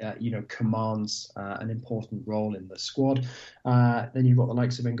ability, commands an important role in the squad. Then you've got the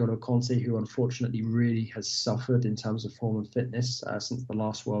likes of N'Golo Kanté, who unfortunately really has suffered in terms of form and fitness since the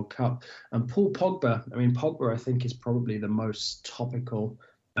last World Cup. And Paul Pogba, Pogba, I think, is probably the most topical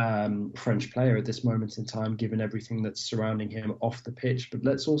French player at this moment in time, given everything that's surrounding him off the pitch. But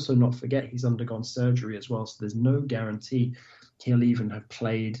let's also not forget he's undergone surgery as well, so there's no guarantee he'll even have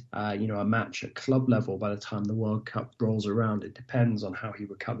played, a match at club level by the time the World Cup rolls around. It depends on how he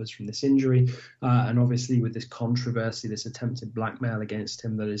recovers from this injury. And obviously with this controversy, this attempted blackmail against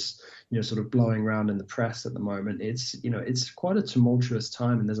him that is, sort of blowing around in the press at the moment, it's quite a tumultuous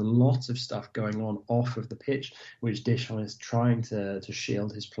time, and there's a lot of stuff going on off of the pitch, which Deschamps is trying to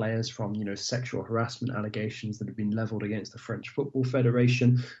shield his players from, sexual harassment allegations that have been leveled against the French Football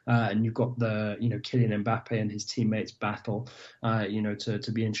Federation. And you've got the, Kylian Mbappe and his teammates battle,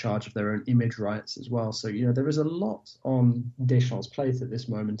 to be in charge of their own image rights as well. So, there is a lot on Deschamps' plate at this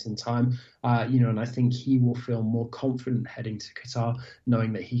moment in time, and I think he will feel more confident heading to Qatar,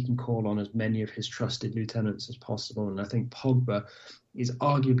 knowing that he can call on as many of his trusted lieutenants as possible. And I think Pogba is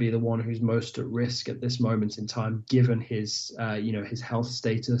arguably the one who's most at risk at this moment in time, given his, his health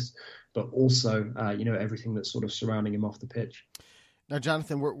status, but also, everything that's sort of surrounding him off the pitch. Now,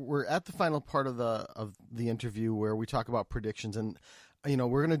 Jonathan, we're at the final part of the interview where we talk about predictions, and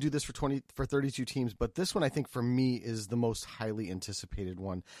we're going to do this for 32 teams, but this one I think for me is the most highly anticipated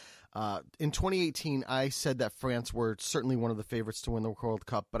one. In 2018, I said that France were certainly one of the favorites to win the World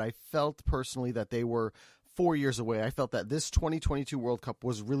Cup, but I felt personally that they were 4 years away. I felt that this 2022 World Cup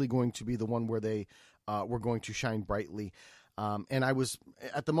was really going to be the one where they were going to shine brightly. And I was,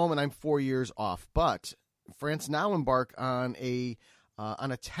 at the moment, I'm 4 years off, but France now embark on a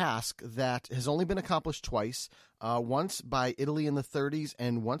task that has only been accomplished twice, once by Italy in the 30s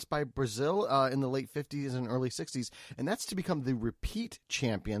and once by Brazil in the late 50s and early 60s, and that's to become the repeat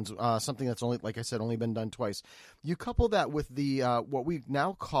champions, something that's only, like I said, only been done twice. You couple that with the what we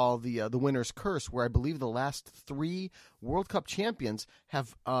now call the winner's curse, where I believe the last 3 World Cup champions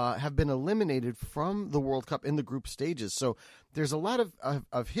have been eliminated from the World Cup in the group stages. So there's a lot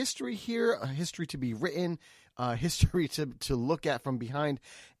of history here, a history to be written, history to look at from behind,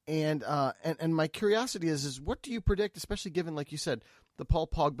 and my curiosity is what do you predict, especially given, like you said, the Paul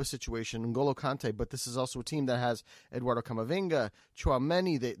Pogba situation, N'Golo Kante, but this is also a team that has Eduardo Camavinga,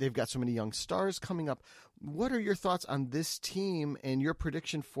 Tchouaméni. They've got so many young stars coming up. What are your thoughts on this team and your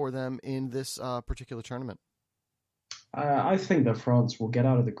prediction for them in this particular tournament? I think that France will get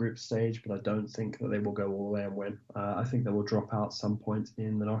out of the group stage, but I don't think that they will go all the way and win. I think they will drop out some point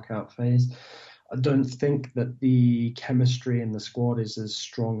in the knockout phase. I don't think that the chemistry in the squad is as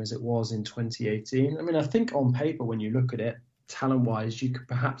strong as it was in 2018. I mean, I think on paper, when you look at it, talent-wise, you could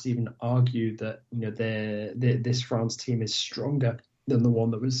perhaps even argue that this France team is stronger than the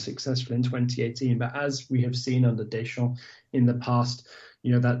one that was successful in 2018. But as we have seen under Deschamps in the past,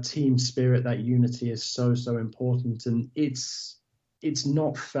 that team spirit, that unity is so important, and it's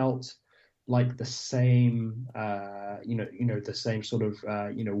not felt like the same, the same sort of,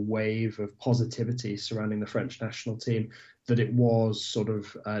 wave of positivity surrounding the French national team that it was sort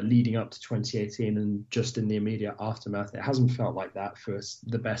of leading up to 2018 and just in the immediate aftermath. It hasn't felt like that for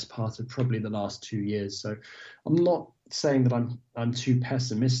the best part of probably the last 2 years. So I'm not saying that I'm too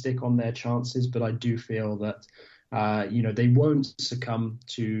pessimistic on their chances, but I do feel that, they won't succumb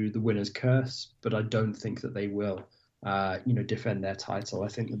to the winner's curse, but I don't think that they will. Defend their title. I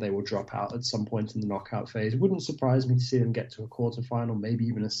think that they will drop out at some point in the knockout phase. It wouldn't surprise me to see them get to a quarterfinal, maybe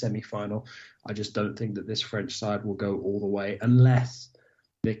even a semi-final. I just don't think that this French side will go all the way unless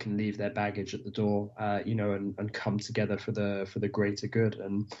they can leave their baggage at the door, and come together for the greater good.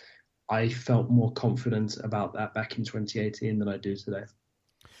 And I felt more confident about that back in 2018 than I do today.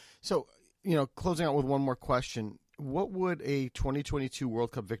 So, closing out with one more question. What would a 2022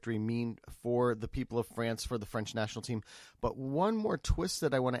 World Cup victory mean for the people of France, for the French national team? But one more twist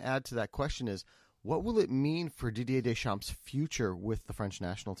that I want to add to that question is, what will it mean for Didier Deschamps' future with the French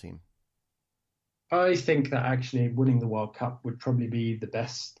national team? I think that actually winning the World Cup would probably be the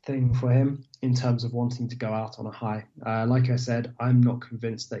best thing for him in terms of wanting to go out on a high. Like I said, I'm not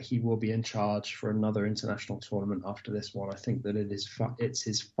convinced that he will be in charge for another international tournament after this one. I think that it's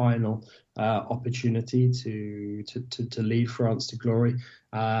his final opportunity to lead France to glory.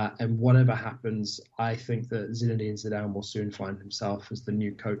 And whatever happens, I think that Zinedine Zidane will soon find himself as the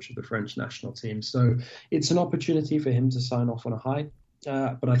new coach of the French national team. So it's an opportunity for him to sign off on a high.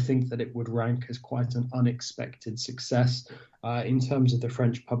 But I think that it would rank as quite an unexpected success in terms of the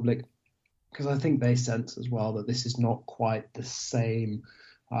French public, because I think they sense as well that this is not quite the same,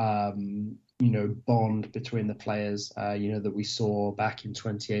 bond between the players, that we saw back in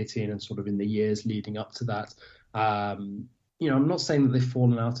 2018 and sort of in the years leading up to that. I'm not saying that they've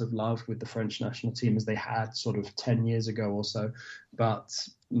fallen out of love with the French national team as they had sort of 10 years ago or so, but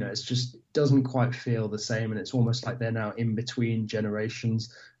it's just doesn't quite feel the same, and it's almost like they're now in between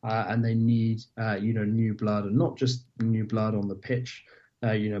generations, and they need new blood, and not just new blood on the pitch,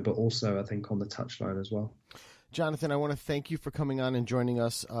 but also I think on the touchline as well. Jonathan, I want to thank you for coming on and joining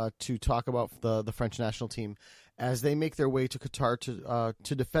us to talk about the French national team as they make their way to Qatar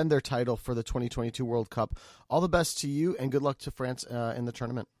to defend their title for the 2022 World Cup. All the best to you, and good luck to France in the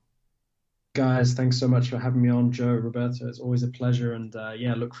tournament. Guys, thanks so much for having me on, Joe, Roberto. It's always a pleasure, and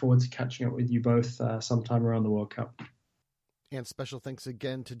look forward to catching up with you both sometime around the World Cup. And special thanks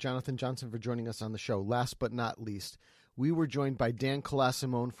again to Jonathan Johnson for joining us on the show. Last but not least, we were joined by Dan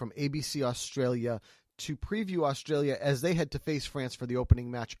Colasimone from ABC Australia to preview Australia as they head to face France for the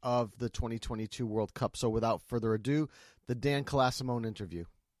opening match of the 2022 World Cup. So without further ado, the Dan Colasimone interview.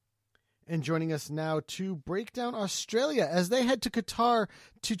 And joining us now to break down Australia as they head to Qatar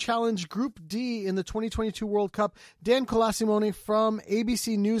to challenge Group D in the 2022 World Cup, Dan Colasimone from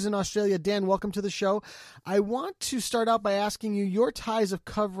ABC News in Australia. Dan, welcome to the show. I want to start out by asking you your ties of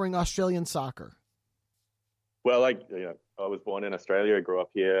covering Australian soccer. Well, I was born in Australia. I grew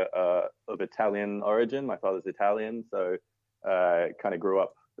up here of Italian origin. My father's Italian, so kind of grew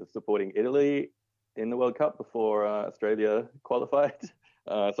up supporting Italy in the World Cup before Australia qualified.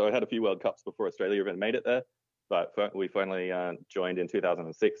 So I had a few World Cups before Australia even made it there. But we finally joined in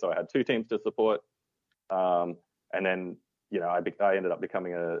 2006, so I had two teams to support. And then, I ended up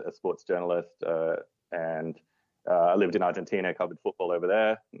becoming a sports journalist, and I lived in Argentina, covered football over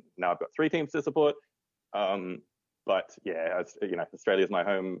there. Now I've got three teams to support. But yeah, Australia is my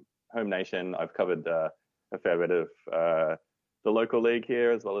home nation. I've covered a fair bit of the local league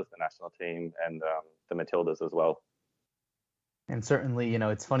here, as well as the national team and the Matildas as well. And certainly,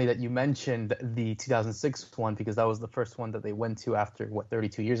 it's funny that you mentioned the 2006 one, because that was the first one that they went to after,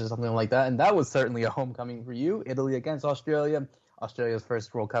 32 years or something like that. And that was certainly a homecoming for you. Italy against Australia, Australia's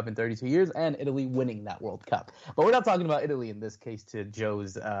first World Cup in 32 years, and Italy winning that World Cup. But we're not talking about Italy in this case, to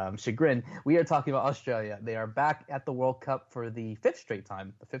Joe's chagrin. We are talking about Australia. They are back at the World Cup for the fifth straight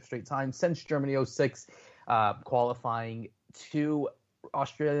time since Germany 06, qualifying to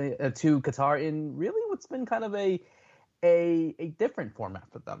Qatar in really what's been kind of a different format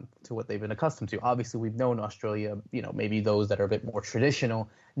for them to what they've been accustomed to. Obviously, we've known Australia, maybe those that are a bit more traditional,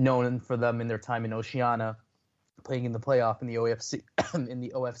 known for them in their time in Oceania, playing in the playoff in the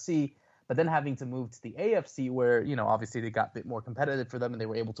OFC, but then having to move to the AFC where, obviously they got a bit more competitive for them and they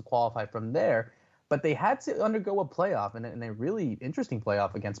were able to qualify from there. But they had to undergo a playoff, and a really interesting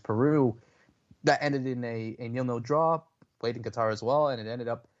playoff against Peru that ended in a 0-0 draw, played in Qatar as well, and it ended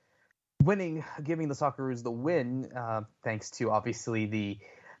up winning, giving the Socceroos the win, thanks to obviously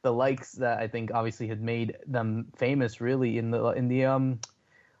the likes that I think obviously had made them famous really in the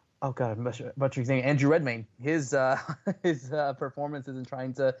oh god, I'm butchering his name, Andrew Redmayne, his performances in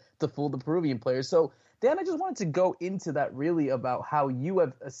trying to fool the Peruvian players. So Dan, I just wanted to go into that really about how you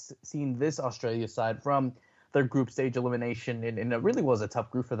have seen this Australia side from their group stage elimination, and it really was a tough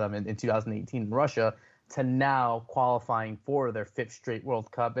group for them in 2018 in Russia, to now qualifying for their fifth straight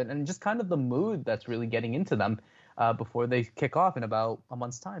World Cup, and just kind of the mood that's really getting into them before they kick off in about a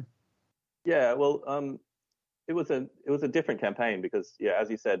month's time. Yeah, well, it was a different campaign because, yeah, as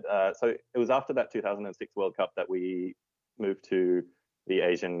you said, so it was after that 2006 World Cup that we moved to the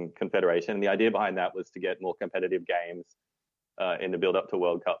Asian Confederation. And the idea behind that was to get more competitive games in the build up to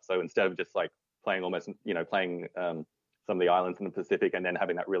World Cup. So instead of just like playing some of the islands in the Pacific and then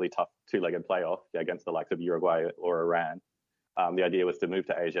having that really tough two-legged playoff against the likes of Uruguay or Iran, the idea was to move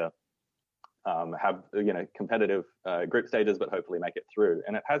to Asia, have competitive group stages, but hopefully make it through.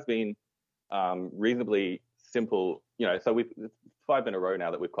 And it has been reasonably simple. So it's 5 in a row now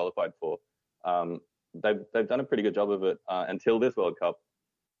that we've qualified for. They've done a pretty good job of it until this World Cup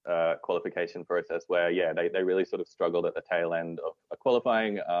qualification process, where they really sort of struggled at the tail end of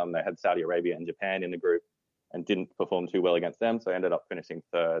qualifying. They had Saudi Arabia and Japan in the group and didn't perform too well against them, so I ended up finishing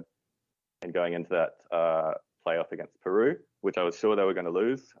third and going into that playoff against Peru, which I was sure they were going to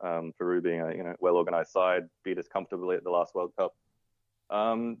lose. Peru being a well-organized side, beat us comfortably at the last World Cup.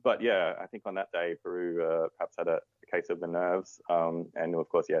 But yeah, I think on that day Peru perhaps had a case of the nerves, and of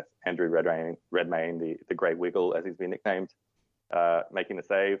course, yes, Andrew Redmayne, the Great Wiggle, as he's been nicknamed, making the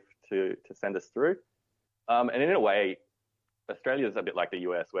save to send us through. And in a way, Australia is a bit like the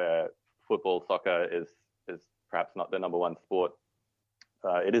US, where football, soccer is perhaps not the number one sport.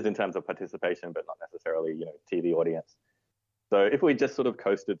 It is in terms of participation, but not necessarily, TV audience. So if we just sort of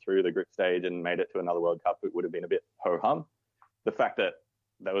coasted through the group stage and made it to another World Cup, it would have been a bit ho-hum. The fact that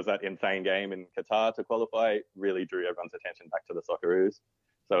there was that insane game in Qatar to qualify really drew everyone's attention back to the Socceroos.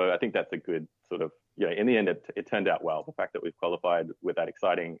 So I think that's a good sort of, in the end, it turned out well. The fact that we've qualified with that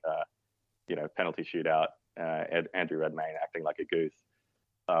exciting, penalty shootout, Andrew Redmayne acting like a goose,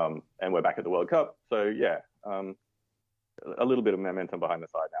 and we're back at the World Cup. So yeah, a little bit of momentum behind the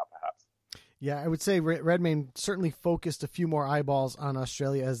side now, perhaps. Yeah, I would say Redmayne certainly focused a few more eyeballs on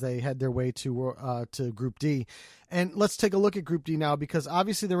Australia as they head their way to Group D. And let's take a look at Group D now, because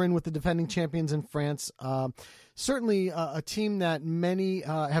obviously they're in with the defending champions in France. Certainly a team that many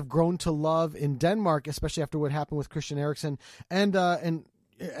have grown to love in Denmark, especially after what happened with Christian Eriksen, and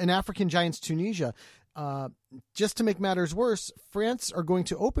African giants Tunisia. Just to make matters worse, France are going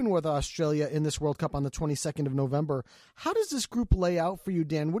to open with Australia in this World Cup on the 22nd of November. How does this group lay out for you,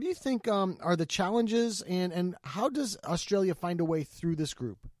 Dan? What do you think are the challenges, and how does Australia find a way through this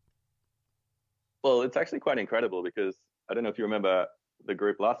group? Well, it's actually quite incredible, because I don't know if you remember the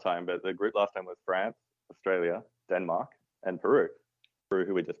group last time, but the group last time was France, Australia, Denmark, and Peru,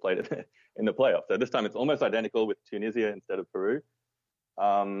 who we just played in the playoffs. So this time it's almost identical with Tunisia instead of Peru.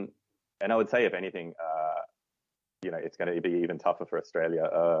 And I would say, if anything, it's going to be even tougher for Australia.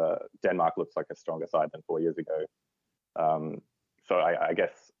 Denmark looks like a stronger side than 4 years ago. So I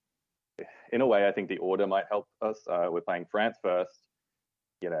guess in a way, I think the order might help us. We're playing France first.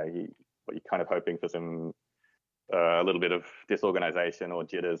 You're kind of hoping for some a little bit of disorganization or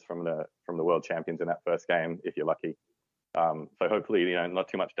jitters from the world champions in that first game, if you're lucky. So hopefully, not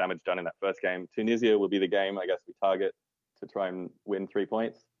too much damage done in that first game. Tunisia will be the game, I guess, we target to try and win 3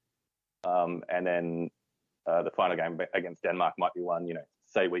 points. And then the final game against Denmark might be one,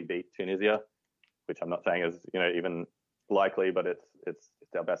 say we beat Tunisia, which I'm not saying is, even likely, but it's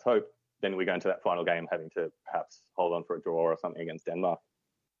our best hope. Then we go into that final game having to perhaps hold on for a draw or something against Denmark.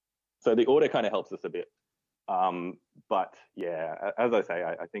 So the order kind of helps us a bit. But yeah, as I say,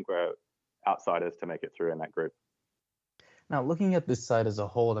 I think we're outsiders to make it through in that group. Now, looking at this side as a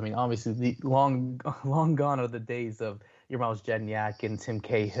whole, I mean, obviously, the long gone are the days of Jaromir Jagr and Tim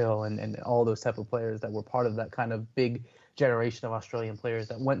Cahill and all those type of players that were part of that kind of big generation of Australian players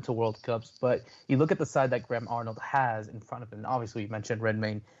that went to World Cups. But you look at the side that Graham Arnold has in front of him. And obviously, you mentioned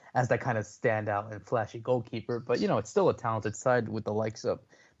Redmayne as that kind of standout and flashy goalkeeper. But, it's still a talented side with the likes of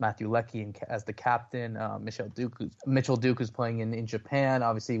Matthew Leckie as the captain, Mitchell Duke, who's playing in Japan.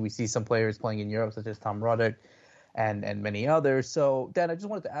 Obviously, we see some players playing in Europe, such as Tom Ruddock and many others. So, Dan, I just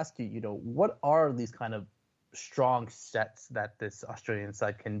wanted to ask you, what are these kind of strong sets that this Australian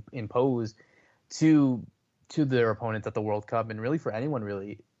side can impose to their opponents at the World Cup, and really for anyone,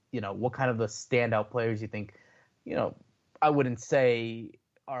 really, what kind of the standout players you think, I wouldn't say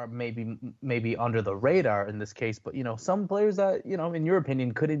are maybe under the radar in this case, but some players that in your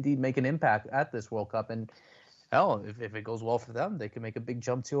opinion could indeed make an impact at this World Cup, and hell, if it goes well for them, they can make a big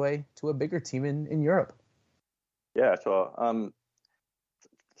jump to a bigger team in Europe. Yeah, sure.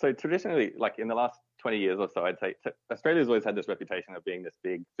 So traditionally, like in the last 20 years or so, I'd say Australia's always had this reputation of being this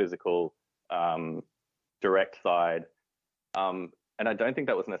big, physical, direct side. And I don't think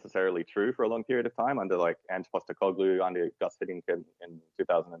that was necessarily true for a long period of time under like Ange Postecoglou, under Gus Hiddink in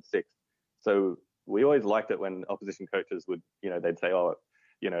 2006. So we always liked it when opposition coaches would, they'd say,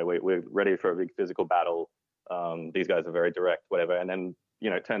 we're ready for a big physical battle. These guys are very direct, whatever. And then,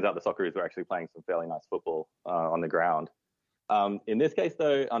 it turns out the Socceroos were actually playing some fairly nice football on the ground. In this case,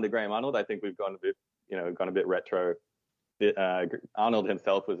 though, under Graham Arnold, I think we've gone a bit retro. Arnold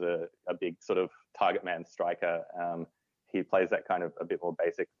himself was a big sort of target man striker. He plays that kind of a bit more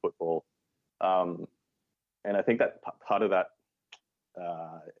basic football. And I think that part of that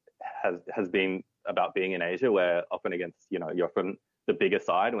has been about being in Asia, where often against, you're often the bigger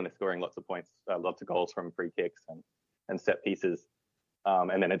side when they're scoring lots of points, lots of goals from free kicks and set pieces.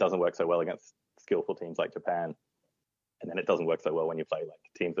 And then it doesn't work so well against skillful teams like Japan. And then it doesn't work so well when you play like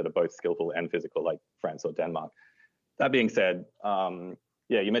teams that are both skillful and physical, like France or Denmark. That being said,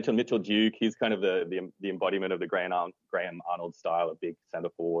 you mentioned Mitchell Duke. He's kind of the embodiment of the Graham Arnold style, a big centre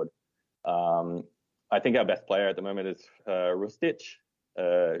forward. I think our best player at the moment is Rustic,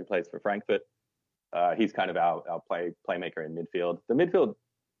 who plays for Frankfurt. He's kind of our playmaker in midfield. The midfield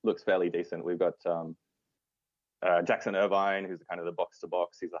looks fairly decent. We've got Jackson Irvine, who's kind of the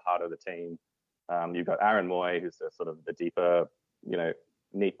box-to-box. He's the heart of the team. You've got Aaron Moy, who's sort of the deeper,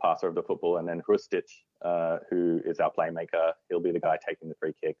 neat passer of the football, and then Rustic, who is our playmaker. He'll be the guy taking the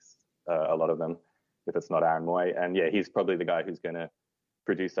free kicks, a lot of them, if it's not Aaron Moy. And yeah, he's probably the guy who's going to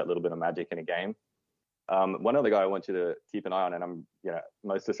produce that little bit of magic in a game. One other guy I want you to keep an eye on, and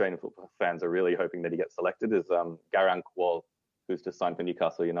most Australian football fans are really hoping that he gets selected, is Garang Kuol, who's just signed for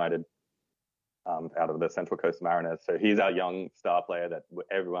Newcastle United out of the Central Coast Mariners. So he's our young star player that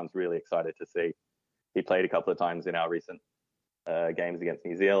everyone's really excited to see. He played a couple of times in our recent games against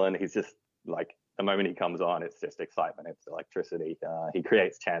New Zealand. He's just like, the moment he comes on, it's just excitement. It's electricity. He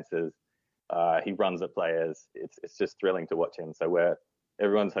creates chances. He runs at players. It's just thrilling to watch him. So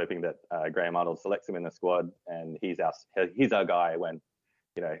everyone's hoping that Graham Arnold selects him in the squad, and he's our guy when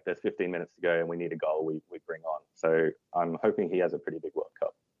there's 15 minutes to go and we need a goal. We bring on. So I'm hoping he has a pretty big World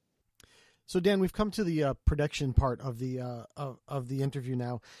Cup. So Dan, we've come to the prediction part of the interview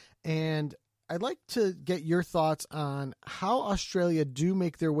now, and I'd like to get your thoughts on how Australia do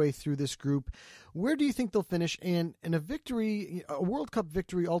make their way through this group. Where do you think they'll finish? And a victory, a World Cup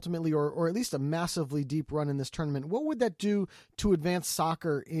victory ultimately, or at least a massively deep run in this tournament, what would that do to advanced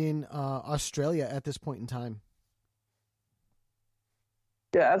soccer in Australia at this point in time?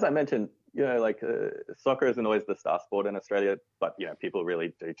 Yeah, as I mentioned, soccer isn't always the star sport in Australia, but people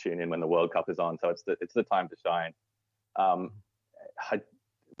really do tune in when the World Cup is on, so it's the time to shine.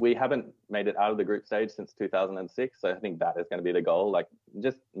 We haven't made it out of the group stage since 2006, so I think that is going to be the goal. Like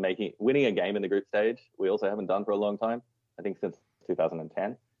just winning a game in the group stage, we also haven't done for a long time. I think since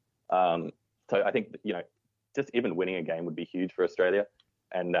 2010. So I think just even winning a game would be huge for Australia,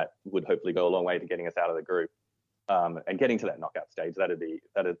 and that would hopefully go a long way to getting us out of the group. And getting to that knockout stage, that'd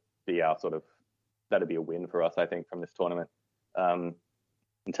be our that'd be a win for us, I think, from this tournament.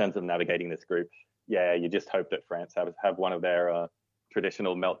 In terms of navigating this group, you just hope that France have one of their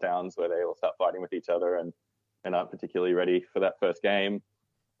traditional meltdowns where they all start fighting with each other and aren't particularly ready for that first game.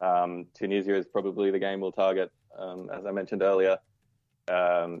 Tunisia is probably the game we'll target, as I mentioned earlier,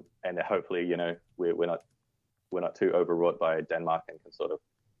 and hopefully, we're not too overwrought by Denmark and can sort of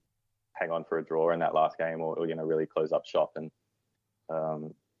hang on for a draw in that last game, or really close up shop. And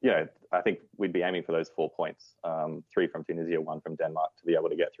I think we'd be aiming for those 4 points, 3 from Tunisia, 1 from Denmark, to be able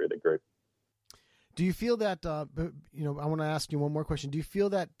to get through the group. Do you feel that, I want to ask you one more question. Do you feel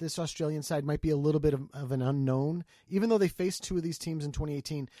that this Australian side might be a little bit of an unknown? Even though they faced 2 of these teams in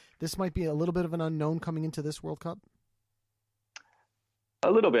 2018, this might be a little bit of an unknown coming into this World Cup?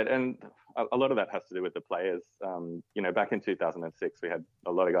 A little bit, and a lot of that has to do with the players. Back in 2006, we had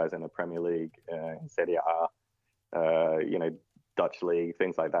a lot of guys in the Premier League, in Serie A, Dutch League,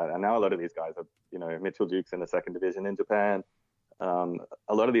 things like that. And now a lot of these guys are, Mitchell Duke's in the second division in Japan.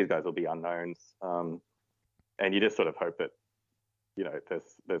 A lot of these guys will be unknowns, and you just sort of hope that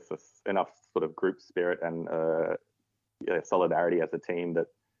there's enough sort of group spirit and solidarity as a team that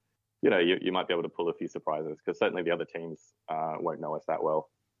you might be able to pull a few surprises, because certainly the other teams won't know us that well.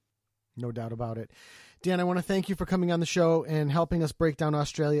 No doubt about it. Dan, I want to thank you for coming on the show and helping us break down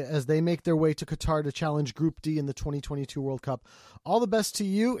Australia as they make their way to Qatar to challenge Group D in the 2022 World Cup. All the best to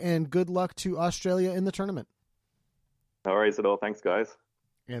you, and good luck to Australia in the tournament. No worries at all. Thanks, guys.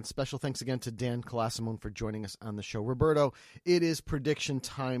 And special thanks again to Dan Colasimone for joining us on the show. Roberto, it is prediction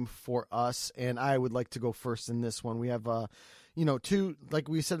time for us, and I would like to go first in this one. We have, two, like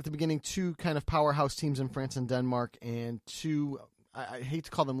we said at the beginning, 2 kind of powerhouse teams in France and Denmark, and 2, I hate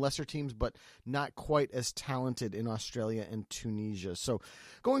to call them lesser teams, but not quite as talented in Australia and Tunisia. So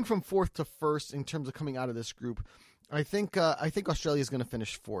going from 4th to 1st in terms of coming out of this group, I think Australia is going to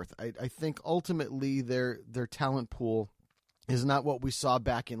finish 4th. I think ultimately their talent pool is not what we saw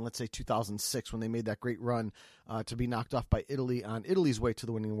back in, let's say, 2006 when they made that great run to be knocked off by Italy on Italy's way to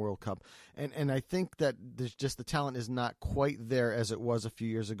the winning World Cup. And I think that there's just the talent is not quite there as it was a few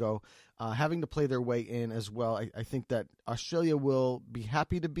years ago. Having to play their way in as well, I think that Australia will be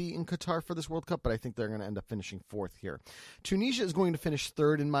happy to be in Qatar for this World Cup, but I think they're going to end up finishing 4th here. Tunisia is going to finish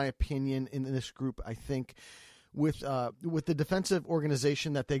 3rd, in my opinion, in this group. I think with the defensive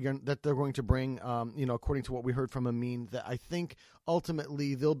organization that they're going to bring, according to what we heard from Amin, that I think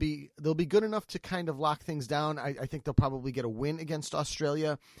ultimately they'll be good enough to kind of lock things down. I think they'll probably get a win against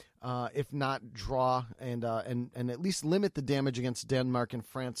Australia, if not draw, and at least limit the damage against Denmark and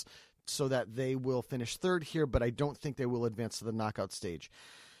France, so that they will finish 3rd here. But I don't think they will advance to the knockout stage.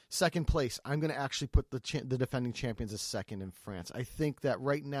 2nd place, I'm going to actually put the defending champions as 2nd in France. I think that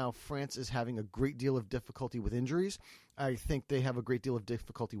right now France is having a great deal of difficulty with injuries. I think they have a great deal of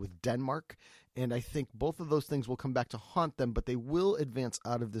difficulty with Denmark, and I think both of those things will come back to haunt them, but they will advance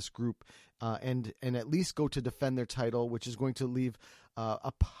out of this group and at least go to defend their title, which is going to leave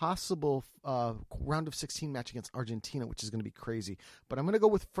a possible round of 16 match against Argentina, which is going to be crazy. But I'm going to go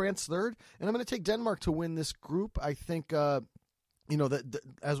with France 3rd, and I'm going to take Denmark to win this group. I think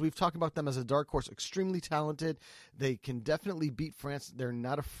as we've talked about them as a dark horse, extremely talented. They can definitely beat France. They're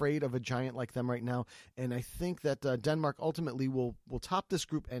not afraid of a giant like them right now. And I think that Denmark ultimately will top this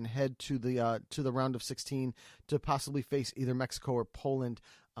group and head to the round of 16 to possibly face either Mexico or Poland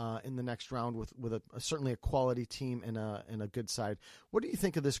in the next round with certainly a quality team and a good side. What do you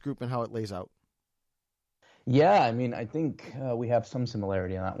think of this group and how it lays out? Yeah, I mean, I think we have some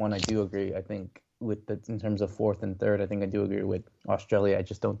similarity on that one. I do agree. I think in terms of 4th and 3rd, I think I do agree with Australia. I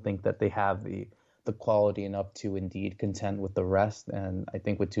just don't think that they have the quality enough to indeed contend with the rest. And I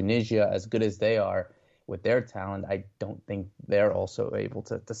think with Tunisia, as good as they are with their talent, I don't think they're also able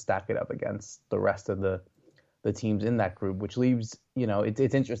to stack it up against the rest of the teams in that group, which leaves,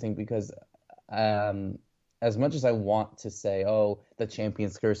 it's interesting because as much as I want to say, the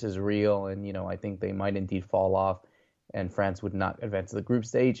Champions curse is real and, I think they might indeed fall off and France would not advance to the group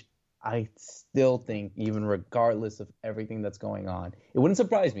stage, I still think, even regardless of everything that's going on, it wouldn't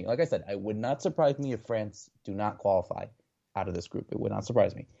surprise me. Like I said, it would not surprise me if France do not qualify out of this group. It would not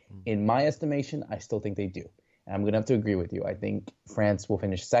surprise me. In my estimation, I still think they do. And I'm going to have to agree with you. I think France will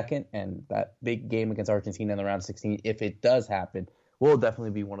finish 2nd, and that big game against Argentina in the round of 16, if it does happen, will definitely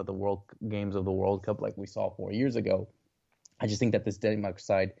be one of the world games of the World Cup like we saw 4 years ago. I just think that this Denmark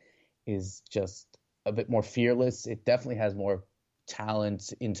side is just a bit more fearless. It definitely has more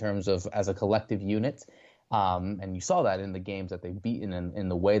talent in terms of as a collective unit. And you saw that in the games that they've beaten and in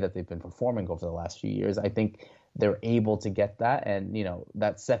the way that they've been performing over the last few years. I think they're able to get that. And,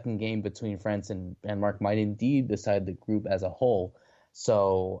 that second game between France and Denmark might indeed decide the group as a whole.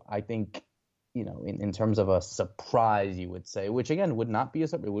 So I think, in terms of a surprise, you would say, which again would not be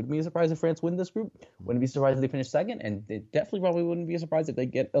it wouldn't be a surprise if France win this group. Wouldn't be surprised if they finish second, and it definitely probably wouldn't be a surprise if they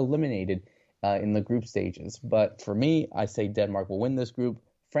get eliminated in the group stages. But for me, I say Denmark will win this group,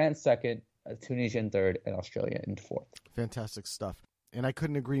 France second, Tunisia in third, and Australia in fourth. Fantastic stuff. And I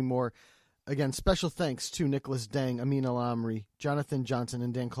couldn't agree more. Again, special thanks to Nicholas Dang, Amin Al-Amri, Jonathan Johnson,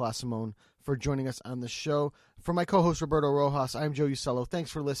 and Dan Colasimone for joining us on the show. For my co-host, Roberto Rojas, I'm Joe Usello.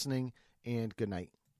 Thanks for listening, and good night.